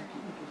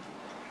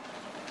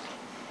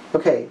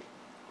 Okay,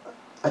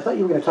 I thought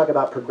you were going to talk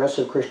about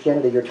progressive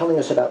Christianity. You're telling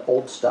us about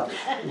old stuff.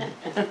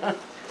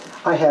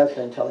 I have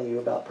been telling you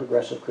about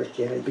progressive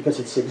Christianity because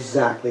it's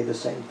exactly the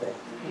same thing.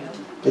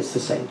 It's the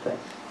same thing.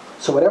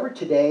 So whatever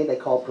today they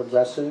call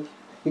progressive,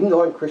 you can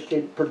go on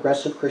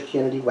progressive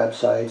Christianity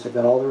websites. They've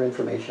got all their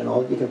information.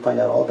 You can find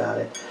out all about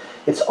it.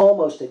 It's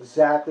almost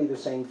exactly the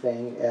same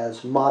thing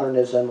as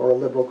modernism or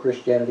liberal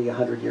Christianity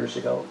 100 years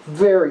ago.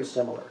 Very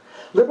similar.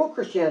 Liberal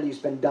Christianity has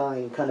been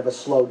dying kind of a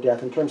slow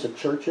death in terms of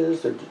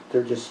churches.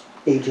 They're just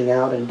aging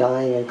out and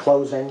dying and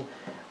closing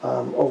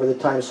over the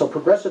time. So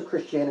progressive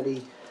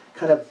Christianity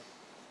kind of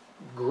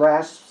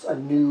grasps a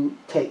new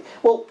take.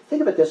 Well,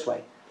 think of it this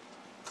way.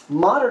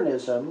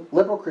 Modernism,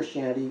 liberal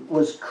Christianity,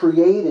 was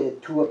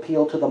created to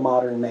appeal to the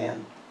modern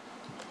man.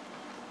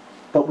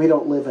 But we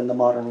don't live in the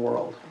modern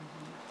world.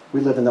 We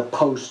live in the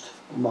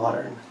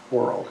post-modern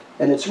world.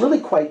 And it's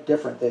really quite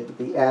different,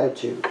 the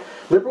attitude.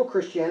 Liberal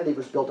Christianity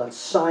was built on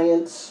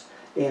science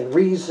and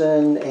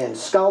reason and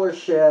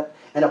scholarship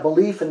and a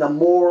belief in the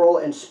moral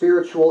and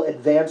spiritual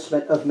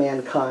advancement of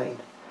mankind.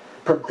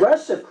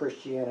 Progressive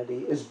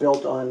Christianity is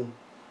built on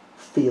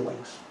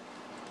feelings,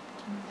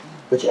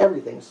 which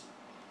everything's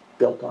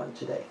built on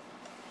today.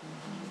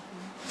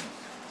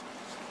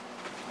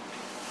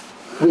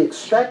 We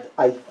expect,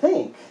 I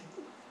think,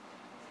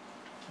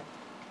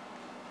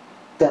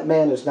 that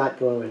man is not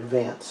going to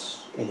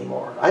advance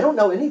anymore. I don't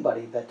know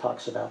anybody that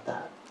talks about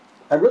that.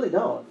 I really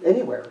don't,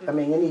 anywhere. I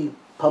mean, any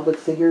public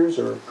figures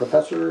or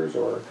professors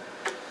or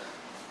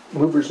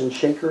movers and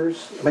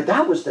shakers. I mean,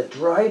 that was the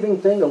driving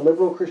thing of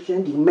liberal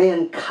Christianity.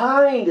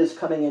 Mankind is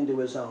coming into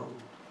his own.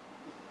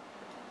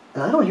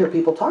 And I don't hear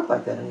people talk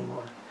like that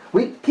anymore.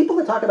 People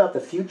that talk about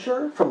the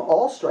future, from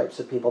all stripes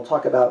of people,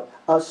 talk about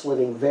us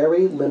living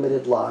very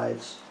limited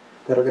lives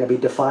that are going to be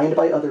defined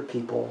by other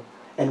people,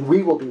 and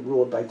we will be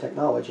ruled by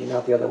technology,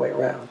 not the other way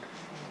around.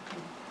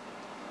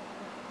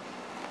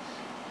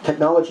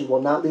 Technology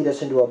will not lead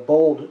us into a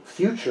bold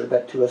future,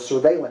 but to a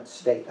surveillance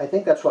state. I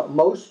think that's what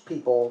most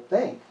people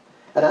think.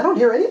 And I don't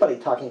hear anybody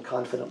talking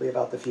confidently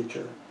about the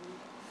future.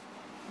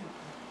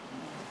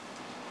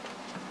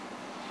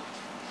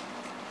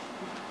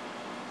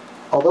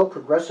 Although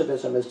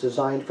progressivism is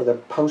designed for the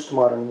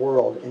postmodern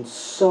world in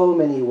so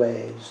many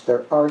ways,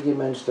 their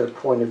arguments, their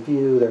point of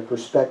view, their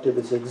perspective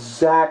is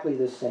exactly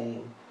the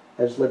same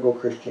as liberal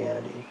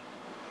Christianity.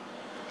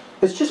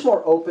 It's just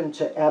more open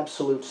to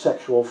absolute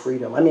sexual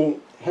freedom. I mean,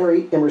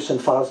 Harry Emerson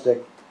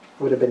Fosdick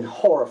would have been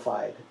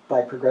horrified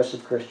by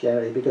progressive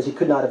Christianity because he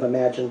could not have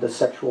imagined the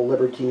sexual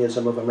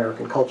libertinism of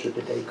American culture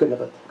today. He couldn't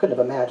have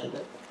imagined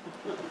it.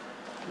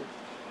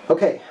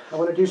 Okay, I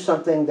want to do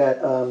something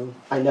that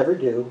I never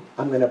do.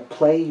 I'm going to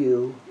play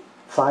you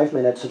 5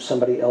 minutes of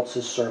somebody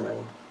else's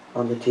sermon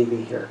on the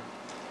TV here.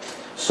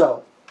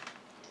 So,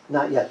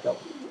 not yet though.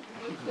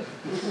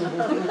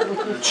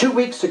 2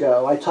 weeks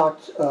ago,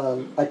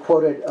 I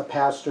quoted a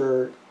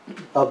pastor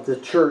of the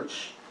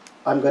church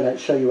I'm going to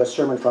show you a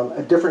sermon from,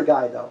 a different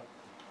guy though.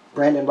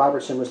 Brandon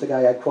Robertson was the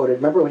guy I quoted.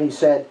 Remember when he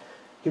said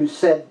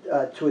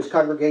to his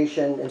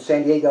congregation in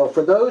San Diego,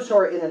 for those who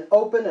are in an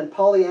open and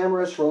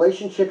polyamorous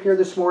relationship here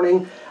this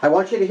morning, I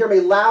want you to hear me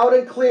loud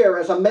and clear.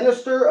 As a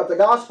minister of the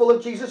gospel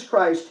of Jesus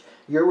Christ,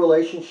 your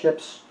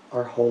relationships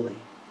are holy.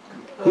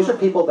 These are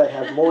people that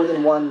have more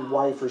than one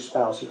wife or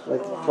spouse,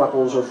 like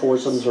thruples or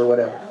foursomes or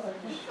whatever.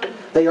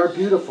 They are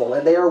beautiful,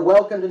 and they are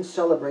welcomed and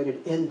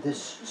celebrated in this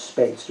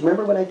space. Do you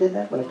remember when I did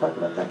that, when I talked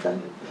about that guy?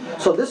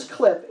 So this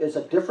clip is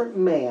a different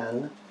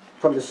man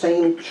from the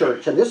same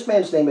church, and this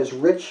man's name is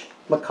Rich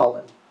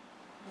McCullin.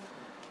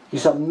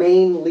 He's a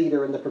main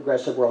leader in the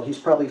progressive world. He's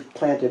probably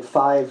planted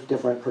 5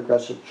 different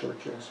progressive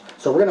churches.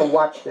 So we're going to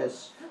watch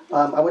this.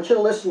 I want you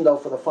to listen, though,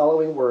 for the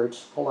following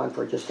words. Hold on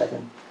for just a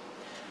second.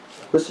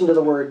 Listen to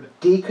the word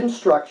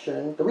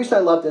deconstruction. The reason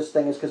I love this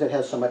thing is because it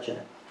has so much in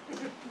it.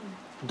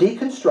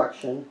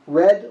 Deconstruction,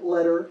 red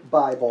letter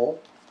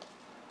Bible,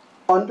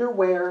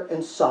 underwear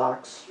and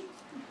socks,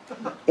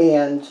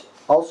 and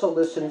also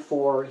listen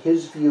for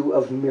his view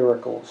of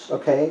miracles,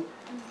 okay?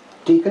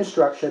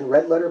 Deconstruction,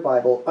 red letter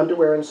Bible,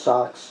 underwear and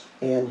socks,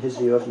 and his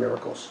view of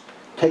miracles.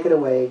 Take it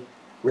away,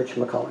 Rich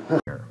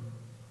McCullin.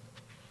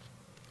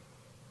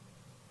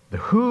 The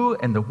who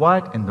and the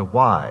what and the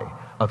why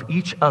of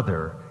each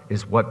other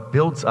is what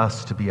builds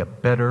us to be a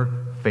better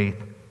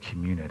faith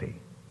community.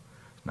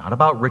 It's not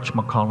about Rich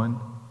McCullin.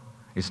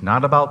 It's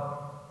not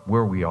about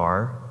where we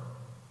are.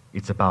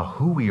 It's about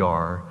who we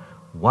are,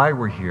 why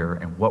we're here,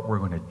 and what we're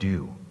going to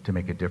do to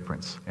make a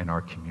difference in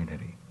our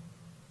community.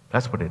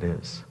 That's what it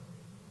is.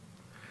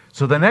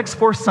 So the next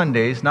 4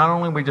 Sundays, not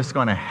only are we just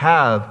going to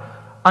have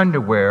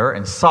underwear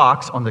and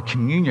socks on the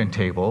communion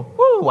table.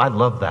 Woo, I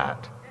love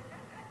that.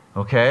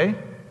 Okay?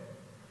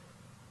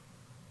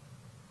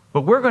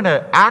 But we're going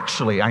to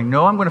actually, I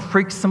know I'm going to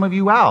freak some of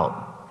you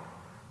out.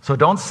 So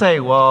don't say,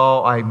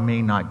 well, I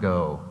may not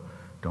go.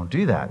 Don't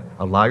do that.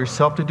 Allow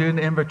yourself to do an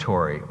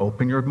inventory.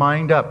 Open your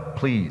mind up,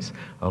 please.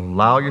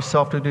 Allow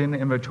yourself to do an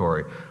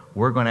inventory.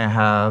 We're going to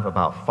have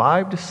about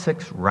 5 to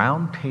 6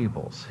 round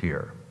tables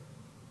here.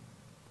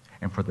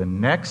 And for the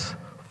next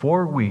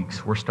 4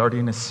 weeks, we're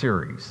starting a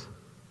series.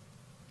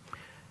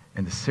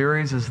 And the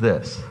series is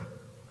this,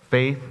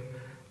 Faith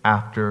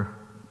After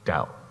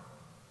Doubt.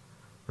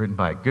 Written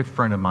by a good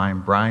friend of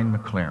mine, Brian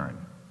McLaren.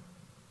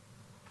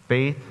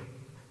 Faith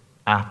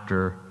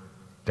After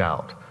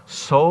Doubt.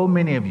 So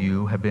many of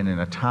you have been in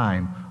a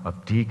time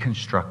of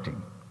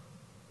deconstructing.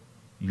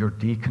 You're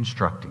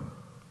deconstructing.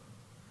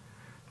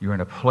 You're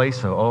in a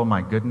place of, oh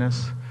my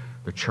goodness,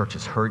 the church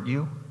has hurt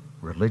you,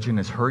 religion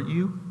has hurt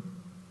you,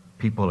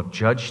 people have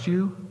judged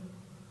you,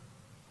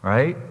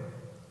 right?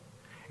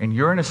 And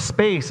you're in a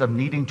space of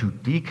needing to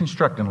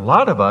deconstruct. And a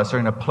lot of us are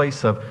in a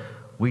place of,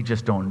 we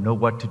just don't know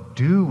what to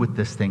do with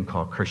this thing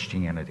called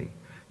Christianity.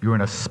 You're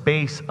in a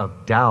space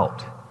of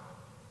doubt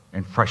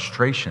and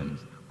frustration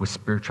with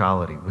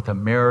spirituality, with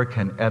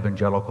American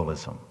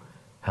evangelicalism.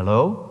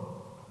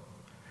 Hello?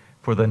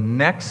 For the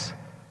next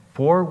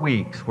 4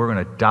 weeks, we're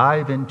going to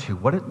dive into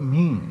what it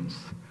means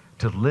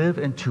to live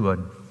into a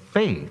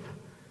faith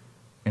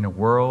in a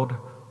world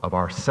of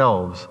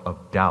ourselves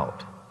of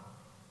doubt.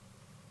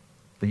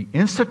 The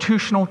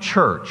institutional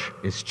church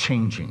is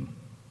changing.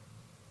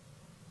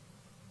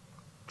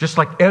 Just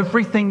like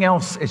everything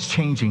else is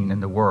changing in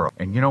the world.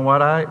 And you know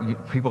what?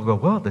 People go,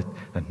 well, the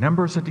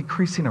numbers are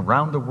decreasing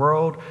around the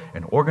world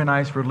and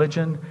organized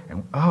religion.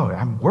 And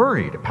I'm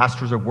worried.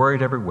 Pastors are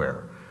worried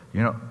everywhere.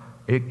 You know,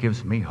 it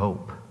gives me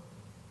hope.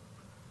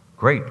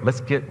 Great,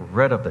 let's get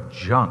rid of the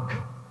junk.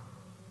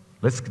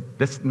 Let's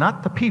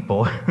not the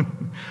people,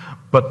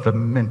 but the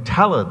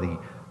mentality,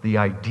 the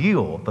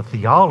ideal, the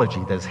theology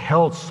that has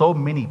held so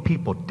many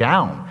people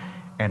down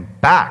and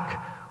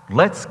back.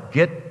 Let's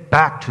get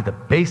back to the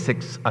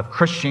basics of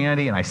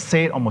Christianity, and I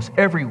say it almost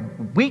every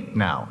week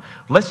now.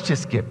 Let's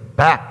just get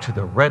back to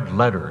the red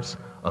letters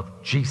of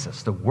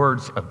Jesus, the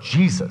words of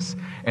Jesus,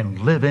 and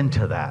live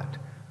into that.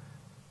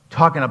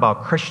 Talking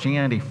about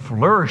Christianity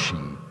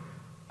flourishing,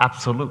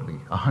 absolutely,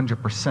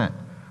 100%.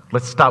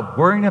 Let's stop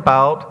worrying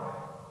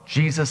about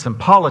Jesus and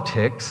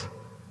politics,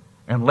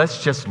 and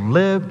let's just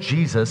live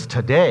Jesus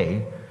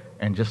today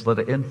and just let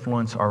it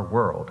influence our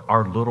world,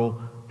 our little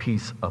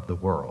piece of the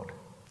world.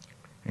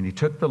 And he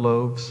took the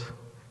loaves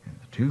and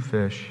the 2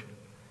 fish,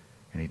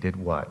 and he did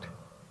what?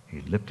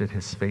 He lifted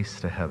his face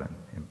to heaven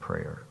in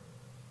prayer.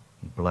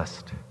 He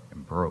blessed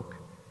and broke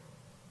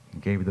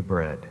and gave the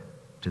bread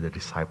to the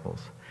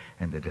disciples.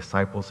 And the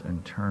disciples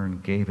in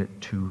turn gave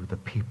it to the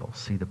people.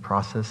 See the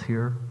process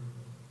here?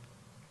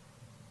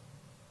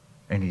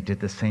 And he did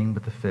the same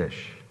with the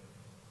fish.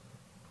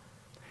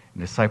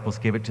 And the disciples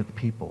gave it to the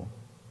people.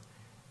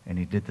 And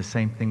he did the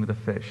same thing with the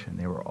fish. And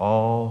they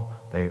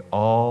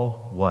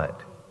all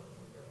what?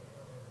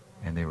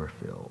 And they were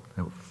filled.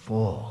 They were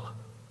full.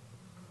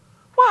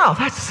 Wow,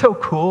 that's so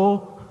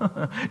cool.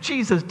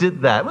 Jesus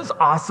did that. It was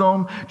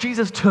awesome.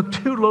 Jesus took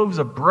 2 loaves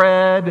of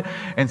bread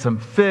and some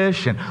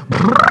fish and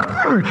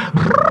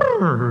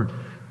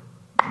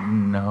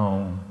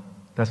no,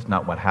 that's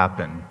not what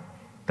happened.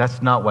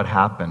 That's not what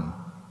happened.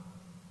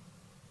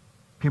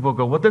 People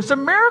go, well, there's a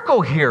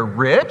miracle here,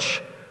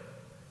 Rich.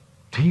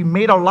 He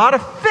made a lot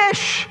of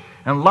fish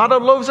and a lot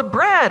of loaves of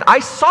bread. I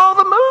saw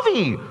the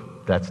movie.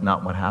 That's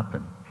not what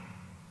happened.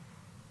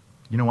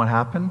 You know what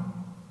happened?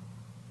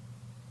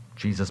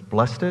 Jesus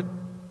blessed it,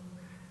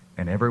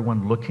 and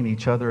everyone looking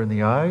each other in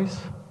the eyes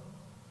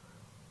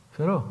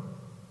said, oh,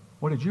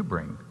 what did you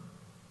bring?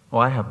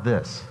 Well, I have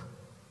this.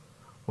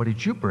 What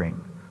did you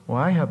bring? Well,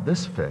 I have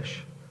this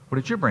fish. What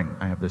did you bring?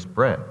 I have this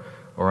bread.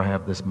 Or I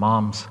have this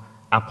mom's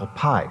apple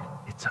pie.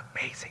 It's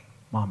amazing.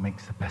 Mom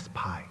makes the best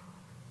pie.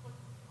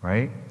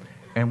 Right?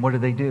 And what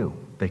did they do?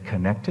 They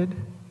connected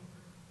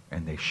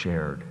and they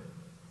shared.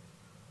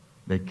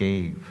 They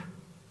gave.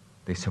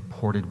 They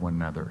supported one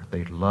another.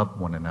 They loved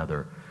one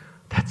another.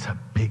 That's a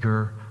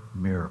bigger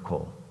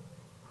miracle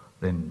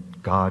than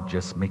God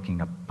just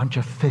making a bunch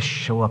of fish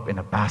show up in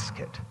a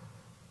basket.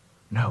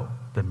 No,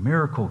 the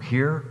miracle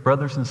here,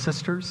 brothers and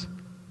sisters,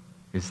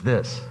 is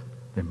this.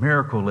 The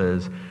miracle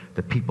is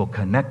that people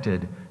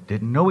connected,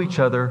 didn't know each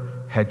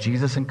other, had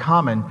Jesus in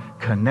common,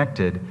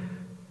 connected,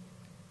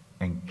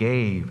 and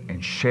gave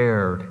and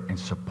shared and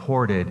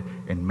supported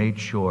and made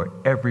sure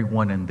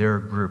everyone in their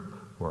group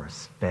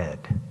was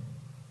fed.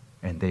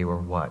 And they were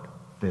what?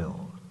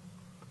 Filled,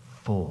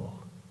 full,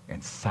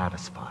 and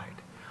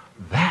satisfied.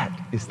 That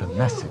is the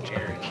message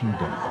of the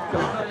kingdom of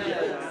God.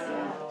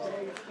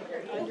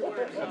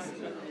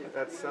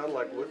 That sounds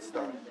like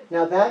Woodstock.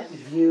 Now that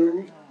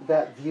view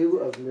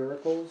of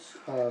miracles,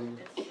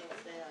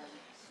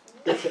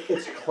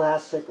 it's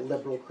classic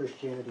liberal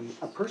Christianity.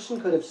 A person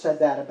could have said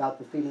that about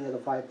the feeding of the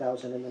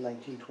 5,000 in the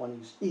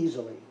 1920s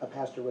easily. A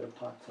pastor would have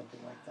taught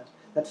something like that.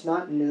 That's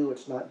not new.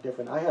 It's not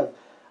different.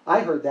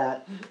 I heard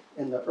that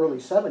in the early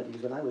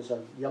 70s when I was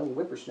a young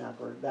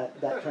whippersnapper, that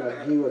kind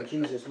of view of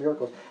Jesus'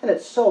 miracles. And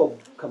it's so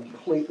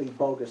completely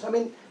bogus. I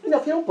mean,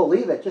 if you don't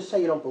believe it, just say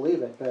you don't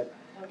believe it. But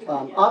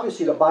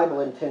obviously the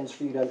Bible intends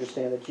for you to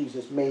understand that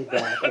Jesus made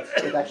that.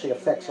 It actually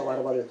affects a lot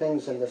of other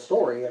things in the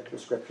story of the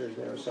scriptures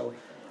there. So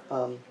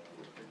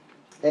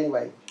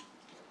anyway,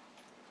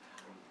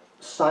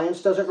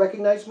 science doesn't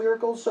recognize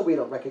miracles, so we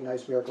don't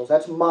recognize miracles.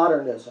 That's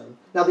modernism.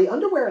 Now the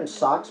underwear and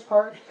socks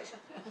part,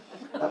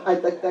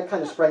 that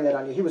kind of sprang that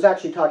on you. He was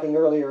actually talking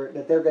earlier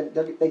that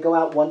they go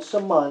out once a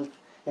month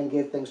and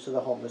give things to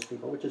the homeless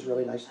people, which is a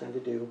really nice thing to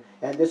do.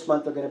 And this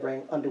month they're going to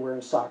bring underwear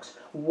and socks.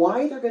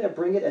 Why they're going to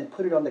bring it and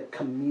put it on the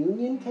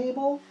communion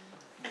table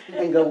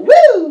and go,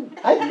 woo!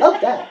 I love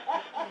that.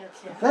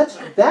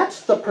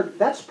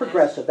 That's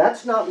progressive.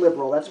 That's not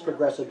liberal. That's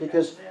progressive,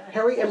 because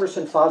Harry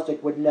Emerson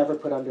Fosdick would never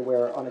put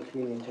underwear on a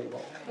communion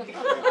table.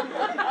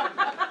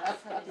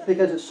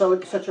 Because it's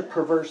such a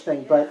perverse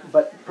thing.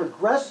 But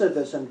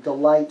progressivism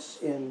delights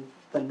in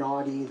the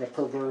naughty, the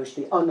perverse,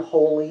 the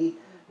unholy,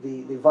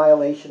 the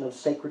violation of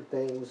sacred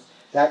things,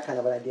 that kind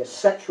of an idea,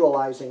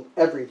 sexualizing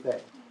everything.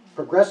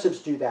 Progressives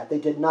do that. They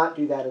did not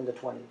do that in the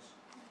 20s,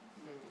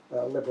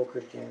 liberal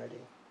Christianity.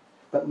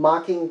 But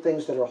mocking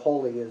things that are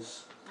holy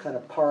is kind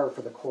of par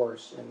for the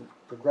course in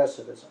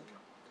progressivism.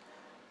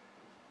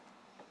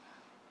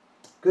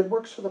 Good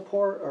works for the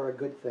poor are a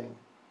good thing,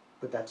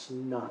 but that's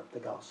not the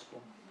gospel.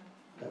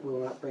 That will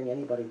not bring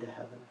anybody to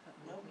heaven.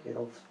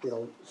 It'll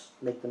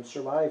make them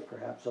survive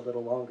perhaps a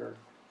little longer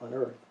on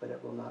earth, but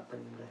it will not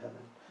bring them to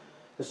heaven.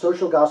 The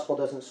social gospel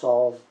doesn't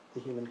solve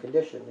the human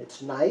condition.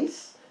 It's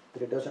nice,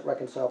 but it doesn't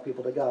reconcile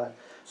people to God.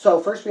 So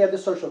first we have the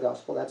social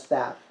gospel. That's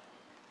that.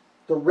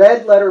 The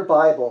red letter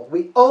Bible.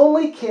 We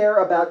only care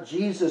about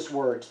Jesus'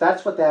 words.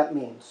 That's what that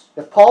means.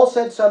 If Paul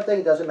said something,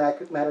 it doesn't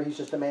matter. He's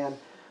just a man.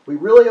 We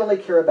really only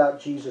care about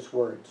Jesus'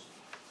 words.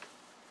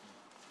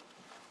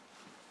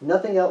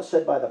 Nothing else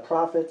said by the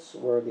prophets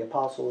or the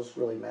apostles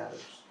really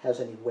matters, has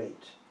any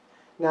weight.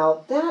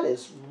 Now, that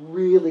is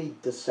really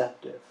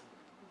deceptive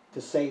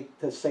to say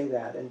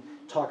that and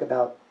talk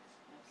about,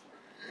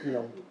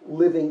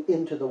 living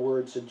into the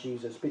words of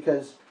Jesus,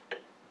 because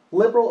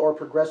liberal or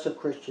progressive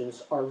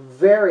Christians are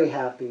very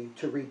happy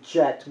to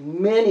reject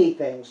many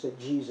things that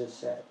Jesus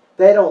said.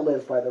 They don't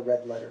live by the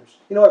red letters.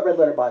 You know what red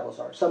letter Bibles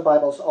are? Some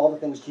Bibles, all the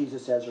things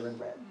Jesus says are in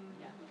red.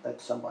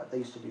 That's some Bibles. They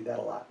used to do that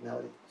a lot. Now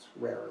it's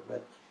rarer,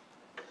 but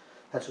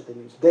that's what they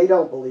use. They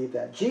don't believe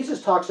that.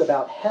 Jesus talks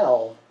about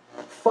hell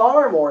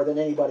far more than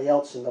anybody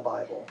else in the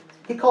Bible.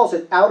 He calls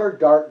it outer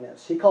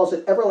darkness. He calls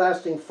it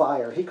everlasting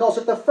fire. He calls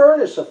it the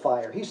furnace of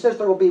fire. He says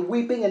there will be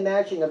weeping and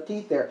gnashing of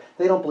teeth there.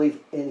 They don't believe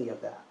any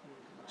of that.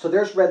 So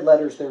there's red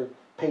letters they're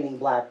painting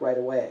black right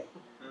away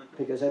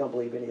because they don't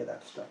believe any of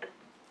that stuff.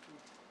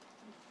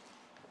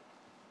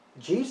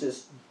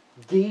 Jesus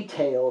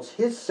details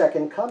his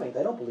second coming.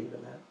 They don't believe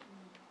in that.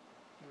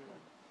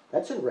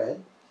 That's in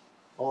red.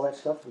 All that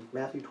stuff in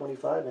Matthew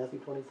 25, Matthew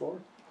 24.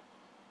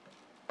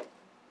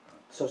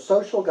 So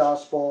social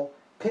gospel,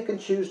 pick and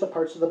choose the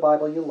parts of the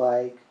Bible you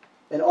like.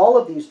 And all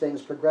of these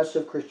things,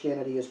 progressive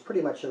Christianity is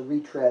pretty much a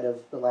retread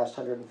of the last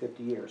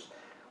 150 years.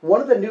 One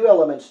of the new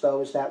elements,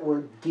 though, is that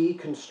word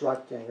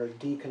deconstructing or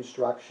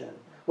deconstruction.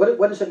 What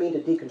does it mean to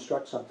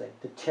deconstruct something?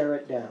 To tear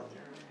it down.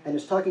 And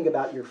it's talking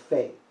about your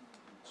faith.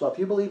 So if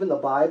you believe in the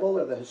Bible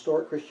or the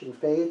historic Christian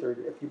faith, or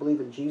if you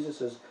believe in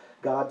Jesus as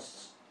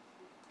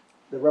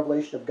the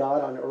revelation of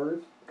God on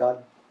earth,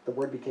 God, the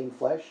Word became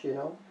flesh,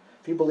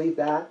 If you believe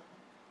that,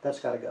 that's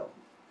got to go.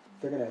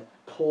 They're going to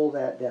pull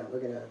that down.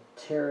 They're going to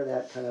tear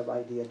that kind of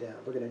idea down.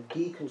 They're going to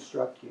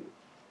deconstruct you.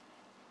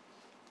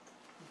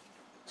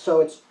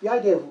 So it's the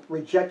idea of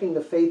rejecting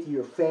the faith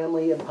your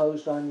family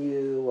imposed on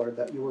you, or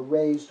that you were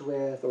raised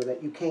with, or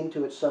that you came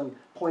to at some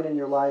point in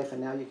your life and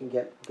now you can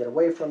get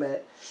away from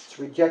it. It's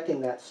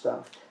rejecting that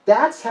stuff.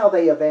 That's how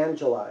they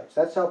evangelize.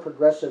 That's how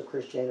progressive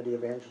Christianity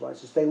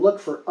evangelizes. They look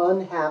for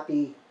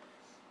unhappy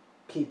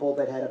people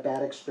that had a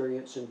bad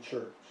experience in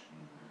church.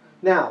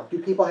 Now, do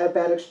people have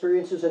bad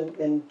experiences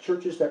in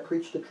churches that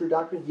preach the true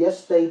doctrine?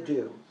 Yes, they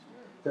do.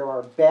 There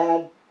are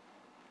bad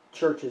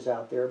churches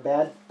out there,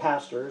 bad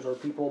pastors, or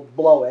people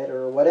blow it,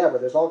 or whatever.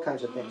 There's all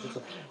kinds of things. There's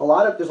a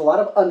lot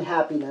of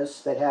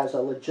unhappiness that has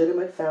a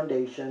legitimate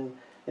foundation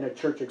in a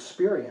church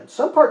experience.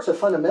 Some parts of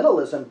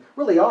fundamentalism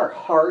really are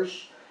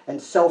harsh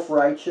and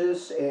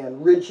self-righteous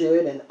and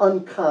rigid and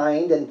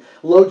unkind and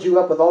load you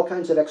up with all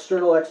kinds of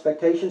external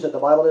expectations that the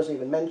Bible doesn't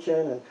even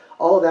mention, and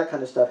all of that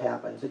kind of stuff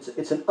happens.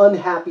 It's an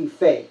unhappy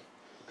faith,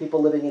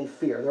 people living in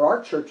fear. There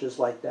are churches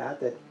like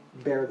that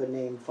bear the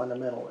name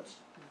fundamentalist.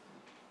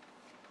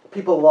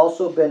 People have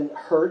also been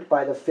hurt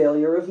by the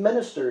failure of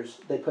ministers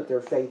they put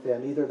their faith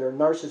in. Either they're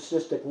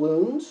narcissistic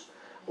loons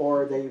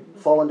or they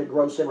fall into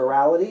gross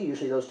immorality.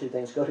 Usually those two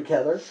things go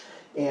together.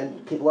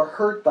 And people are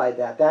hurt by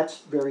that. That's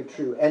very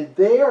true. And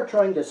they are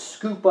trying to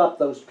scoop up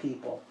those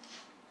people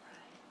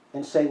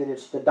and say that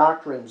it's the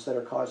doctrines that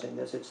are causing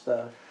this. It's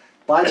the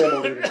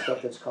Bible-related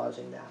stuff that's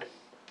causing that.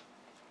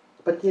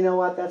 But you know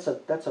what? That's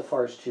a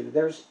farce too.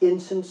 There's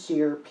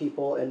insincere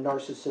people and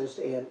narcissists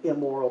and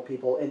immoral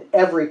people in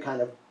every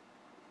kind of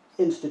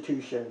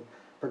institution,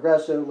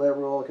 progressive,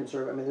 liberal,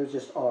 conservative. I mean, there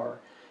just are.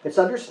 It's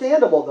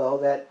understandable, though,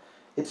 that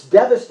it's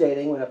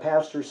devastating when a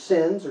pastor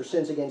sins or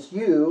sins against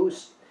you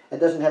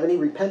and doesn't have any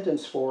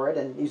repentance for it,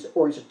 and he's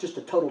just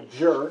a total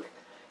jerk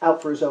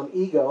out for his own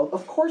ego.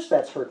 Of course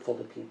that's hurtful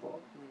to people.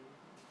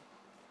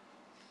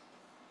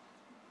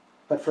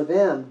 But for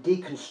them,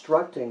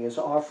 deconstructing is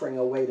offering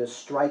a way to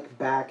strike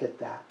back at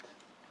that.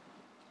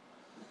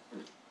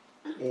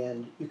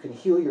 And you can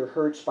heal your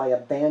hurts by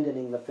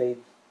abandoning the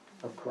faith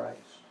of Christ.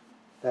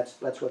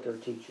 That's what they're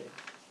teaching.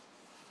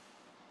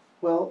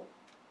 Well,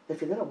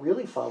 if you're going to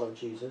really follow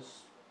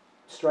Jesus,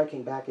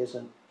 striking back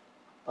isn't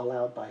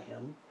allowed by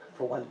him,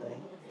 for one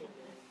thing.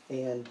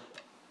 And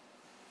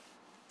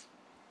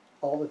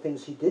all the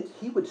things he did,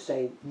 he would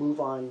say, move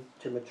on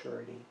to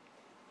maturity.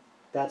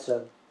 That's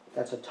a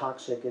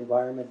toxic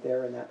environment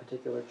there in that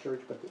particular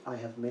church, but I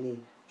have many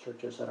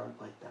churches that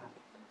aren't like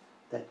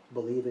that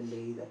believe in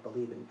me, that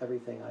believe in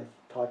everything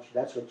I've taught you.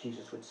 That's what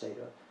Jesus would say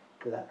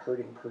to that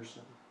hurting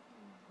person.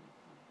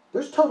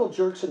 There's total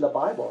jerks in the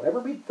Bible. Ever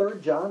read 3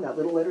 John, that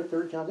little letter,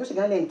 3 John? There's a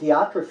guy named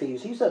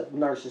Diotrephes. He's a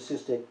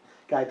narcissistic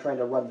guy trying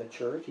to run the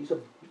church. He's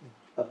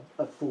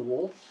a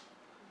fool.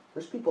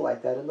 There's people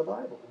like that in the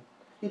Bible.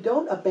 You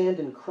don't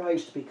abandon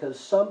Christ because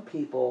some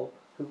people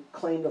who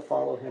claim to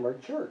follow him are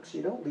jerks.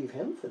 You don't leave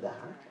him for that.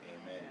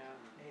 Amen.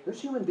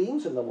 There's human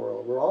beings in the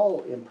world. We're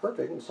all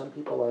imperfect, and some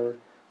people are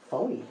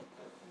phony.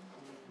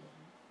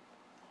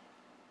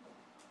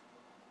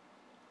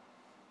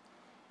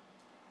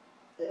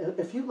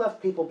 if you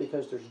left people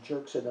because there's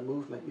jerks in the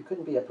movement, you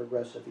couldn't be a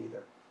progressive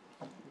either.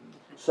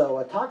 So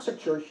a toxic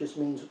church just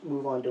means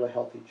move on to a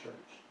healthy church,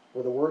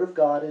 where the Word of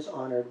God is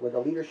honored, where the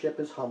leadership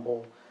is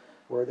humble,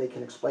 where they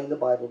can explain the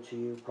Bible to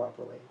you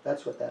properly.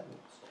 That's what that means.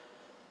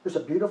 There's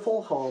a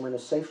beautiful home and a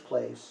safe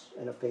place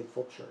and a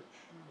faithful church,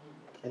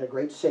 and a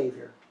great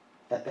Savior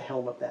at the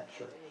helm of that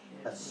church,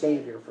 a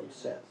Savior from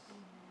sin.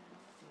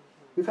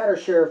 We've had our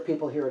share of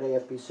people here at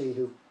AFBC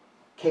who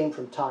came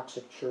from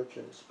toxic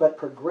churches, but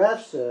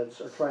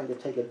progressives are trying to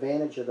take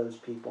advantage of those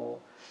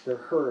people. They're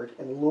hurt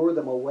and lure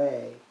them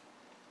away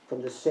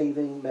from the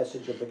saving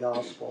message of the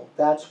gospel.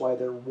 That's why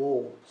they're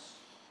wolves.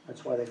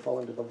 That's why they fall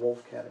into the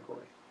wolf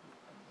category.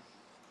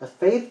 A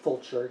faithful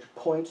church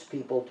points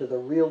people to the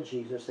real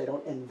Jesus. They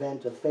don't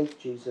invent a fake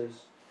Jesus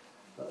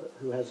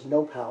who has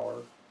no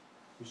power,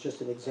 who's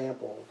just an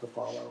example to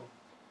follow,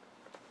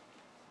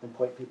 and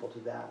point people to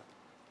that.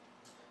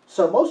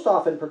 So most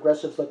often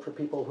progressives look for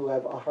people who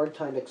have a hard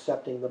time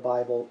accepting the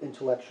Bible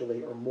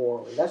intellectually or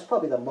morally. That's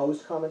probably the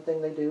most common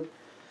thing they do.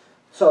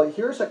 So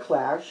here's a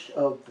clash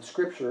of the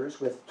scriptures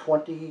with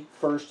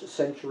 21st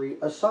century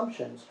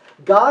assumptions.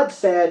 God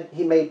said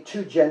he made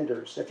 2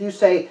 genders. If you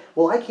say,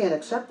 well, I can't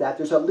accept that,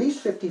 there's at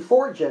least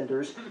 54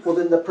 genders, well,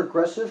 then the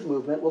progressive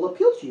movement will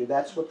appeal to you.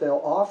 That's what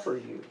they'll offer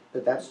you.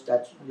 That's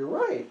you're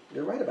right.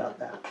 You're right about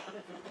that.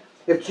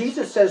 If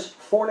Jesus says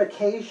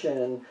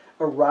fornication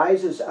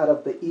arises out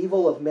of the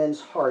evil of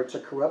men's hearts, a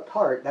corrupt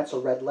heart, that's a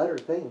red letter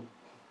thing.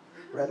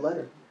 Red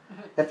letter.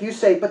 If you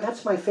say, but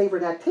that's my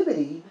favorite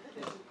activity,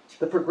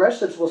 the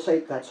progressives will say,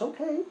 that's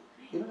okay.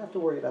 You don't have to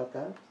worry about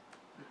that.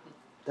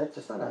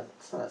 It's not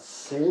a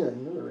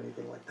sin or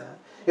anything like that.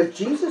 If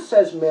Jesus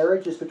says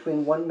marriage is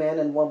between one man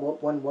and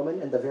one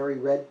woman in the very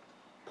red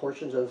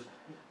portions of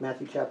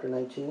Matthew chapter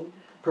 19,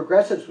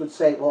 progressives would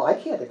say, well, I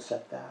can't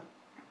accept that.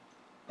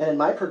 And in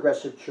my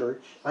progressive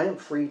church, I am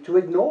free to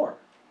ignore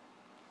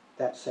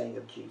that saying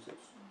of Jesus.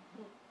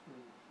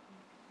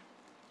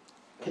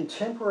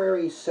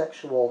 Contemporary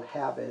sexual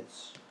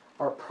habits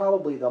are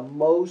probably the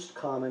most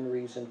common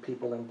reason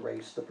people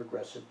embrace the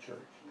progressive church,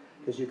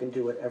 because you can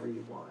do whatever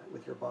you want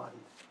with your body,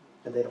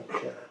 and they don't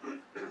care.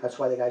 That's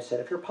why the guy said,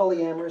 if you're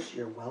polyamorous,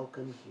 you're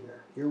welcome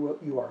here.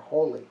 You are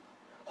holy.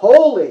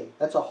 Holy!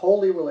 That's a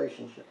holy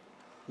relationship.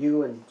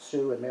 You and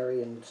Sue and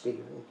Mary and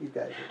Steve, and you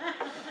guys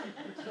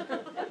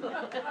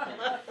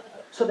are.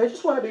 So they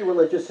just want to be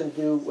religious and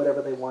do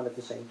whatever they want at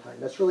the same time.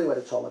 That's really what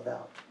it's all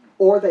about.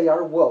 Or they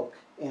are woke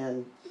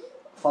and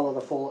follow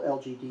the full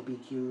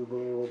LGBTQ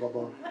blah, blah,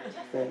 blah,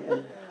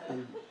 thing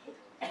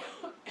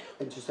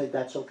and just say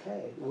that's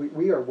okay.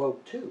 We are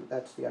woke too.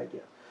 That's the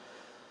idea.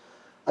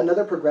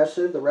 Another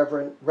progressive, the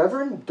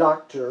Reverend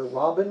Dr.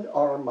 Robin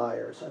R.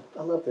 Myers.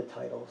 I love the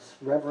titles.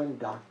 Reverend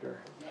Doctor.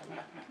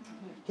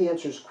 He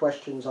answers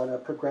questions on a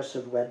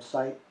progressive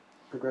website,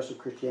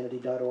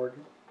 progressivechristianity.org.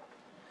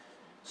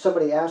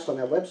 Somebody asked on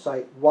that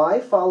website, why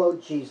follow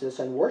Jesus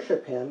and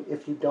worship him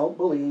if you don't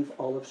believe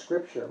all of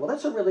Scripture? Well,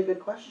 that's a really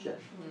good question.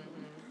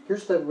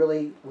 Here's the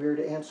really weird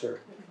answer.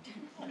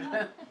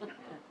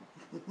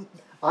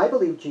 I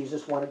believe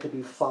Jesus wanted to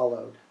be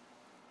followed,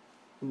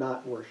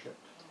 not worshipped.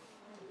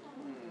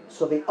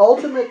 So the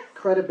ultimate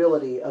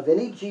credibility of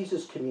any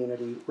Jesus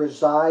community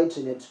resides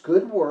in its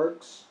good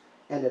works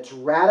and its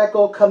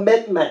radical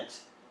commitment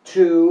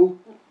to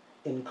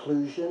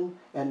inclusion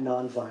and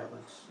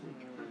nonviolence.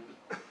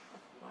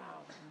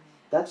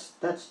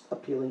 That's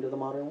appealing to the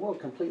modern world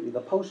completely,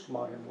 the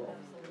postmodern world.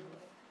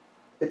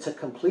 It's a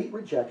complete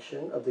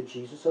rejection of the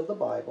Jesus of the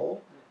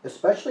Bible,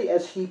 especially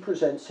as he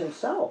presents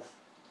himself.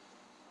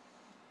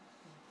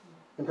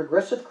 In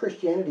progressive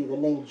Christianity, the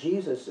name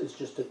Jesus is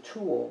just a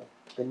tool.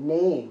 The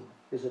name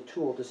is a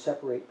tool to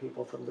separate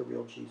people from the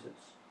real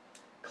Jesus.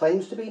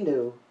 Claims to be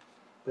new,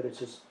 but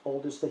it's as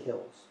old as the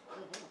hills.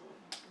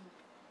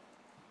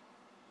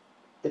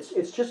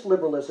 It's just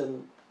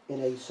liberalism in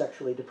a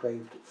sexually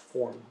depraved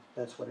form.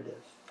 That's what it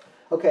is.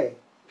 Okay,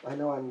 I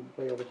know I'm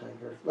way over time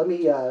here. Let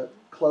me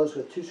close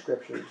with 2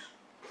 scriptures.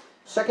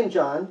 2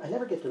 John, I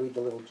never get to read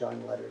the little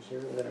John letters here.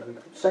 I'm going to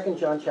read 2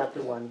 John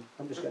chapter 1.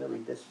 I'm just going to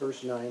read this,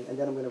 verse 9, and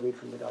then I'm going to read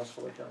from the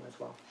Gospel of John as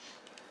well.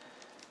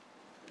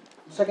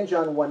 2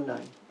 John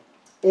 1:9.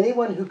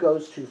 Anyone who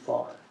goes too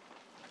far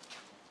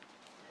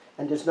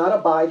and does not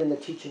abide in the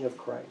teaching of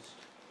Christ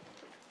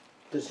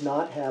does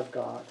not have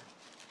God.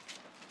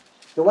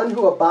 The one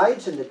who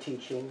abides in the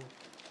teaching,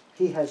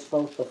 he has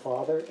both the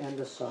Father and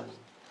the Son.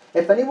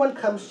 If anyone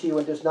comes to you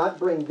and does not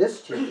bring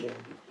this teaching,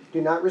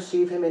 do not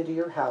receive him into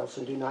your house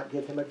and do not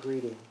give him a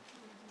greeting.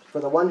 For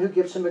the one who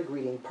gives him a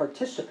greeting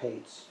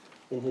participates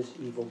in his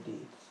evil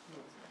deeds.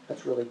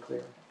 That's really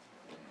clear.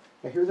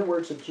 Now hear the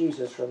words of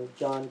Jesus from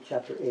John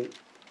chapter 8,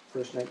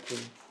 verse 19.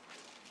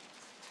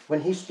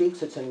 When he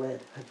speaks, it's in red.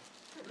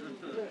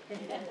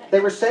 They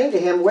were saying to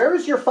him, where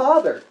is your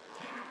Father?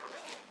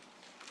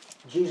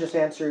 Jesus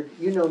answered,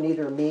 you know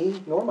neither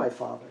me nor my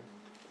Father.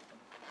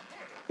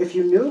 If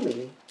you knew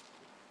me,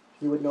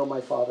 you would know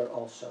my Father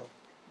also.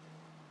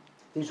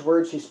 These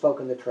words he spoke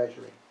in the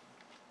treasury.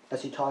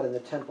 as he taught in the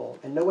temple,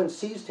 and no one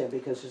seized him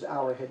because his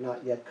hour had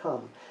not yet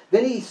come.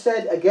 Then he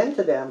said again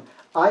to them,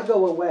 I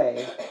go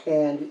away,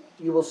 and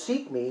you will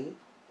seek me,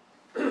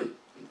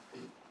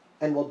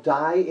 and will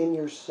die in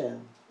your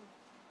sin.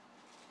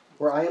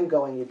 Where I am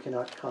going, you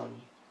cannot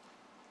come.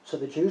 So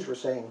the Jews were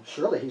saying,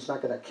 surely he's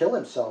not going to kill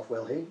himself,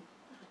 will he?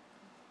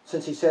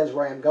 Since he says,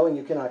 where I am going,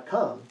 you cannot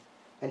come.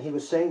 And he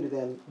was saying to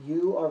them,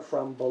 you are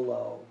from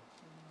below.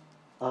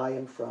 I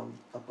am from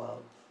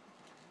above.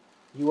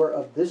 You are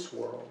of this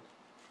world.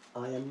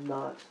 I am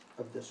not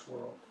of this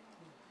world.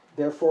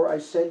 Therefore I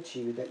said to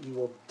you that you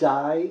will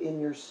die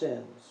in your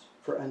sins.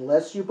 For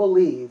unless you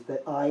believe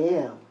that I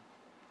am,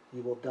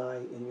 you will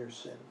die in your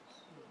sins.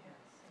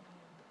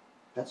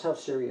 That's how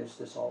serious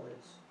this all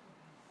is.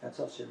 That's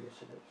how serious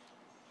it is.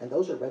 And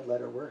those are red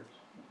letter words.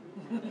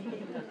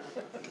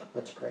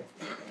 Let's pray.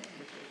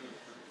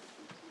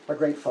 Our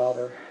great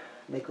Father,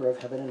 maker of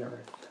heaven and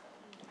earth,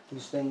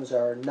 these things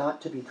are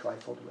not to be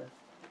trifled with.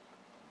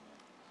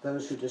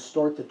 Those who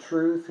distort the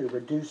truth, who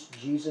reduce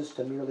Jesus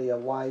to merely a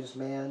wise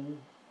man,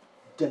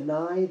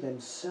 deny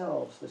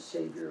themselves the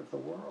Savior of the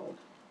world.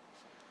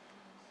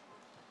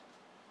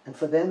 And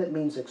for them it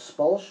means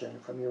expulsion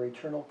from your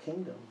eternal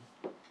kingdom.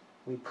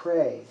 We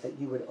pray that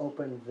you would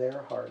open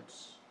their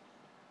hearts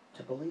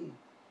to believe,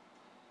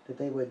 that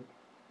they would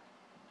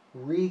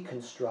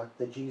reconstruct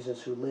the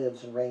Jesus who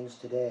lives and reigns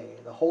today,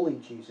 the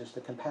holy Jesus, the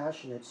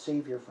compassionate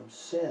Savior from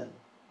sin.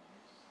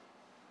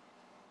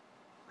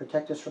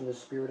 Protect us from the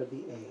spirit of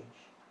the age,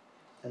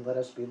 and let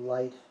us be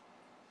light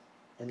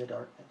in the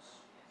darkness,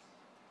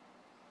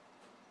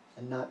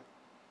 and not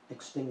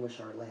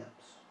extinguish our lamps.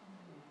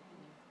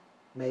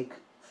 Make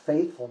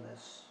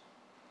faithfulness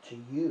to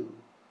you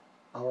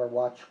our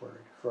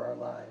watchword for our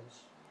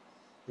lives.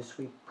 This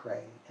we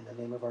pray in the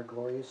name of our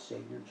glorious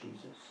Savior,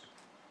 Jesus.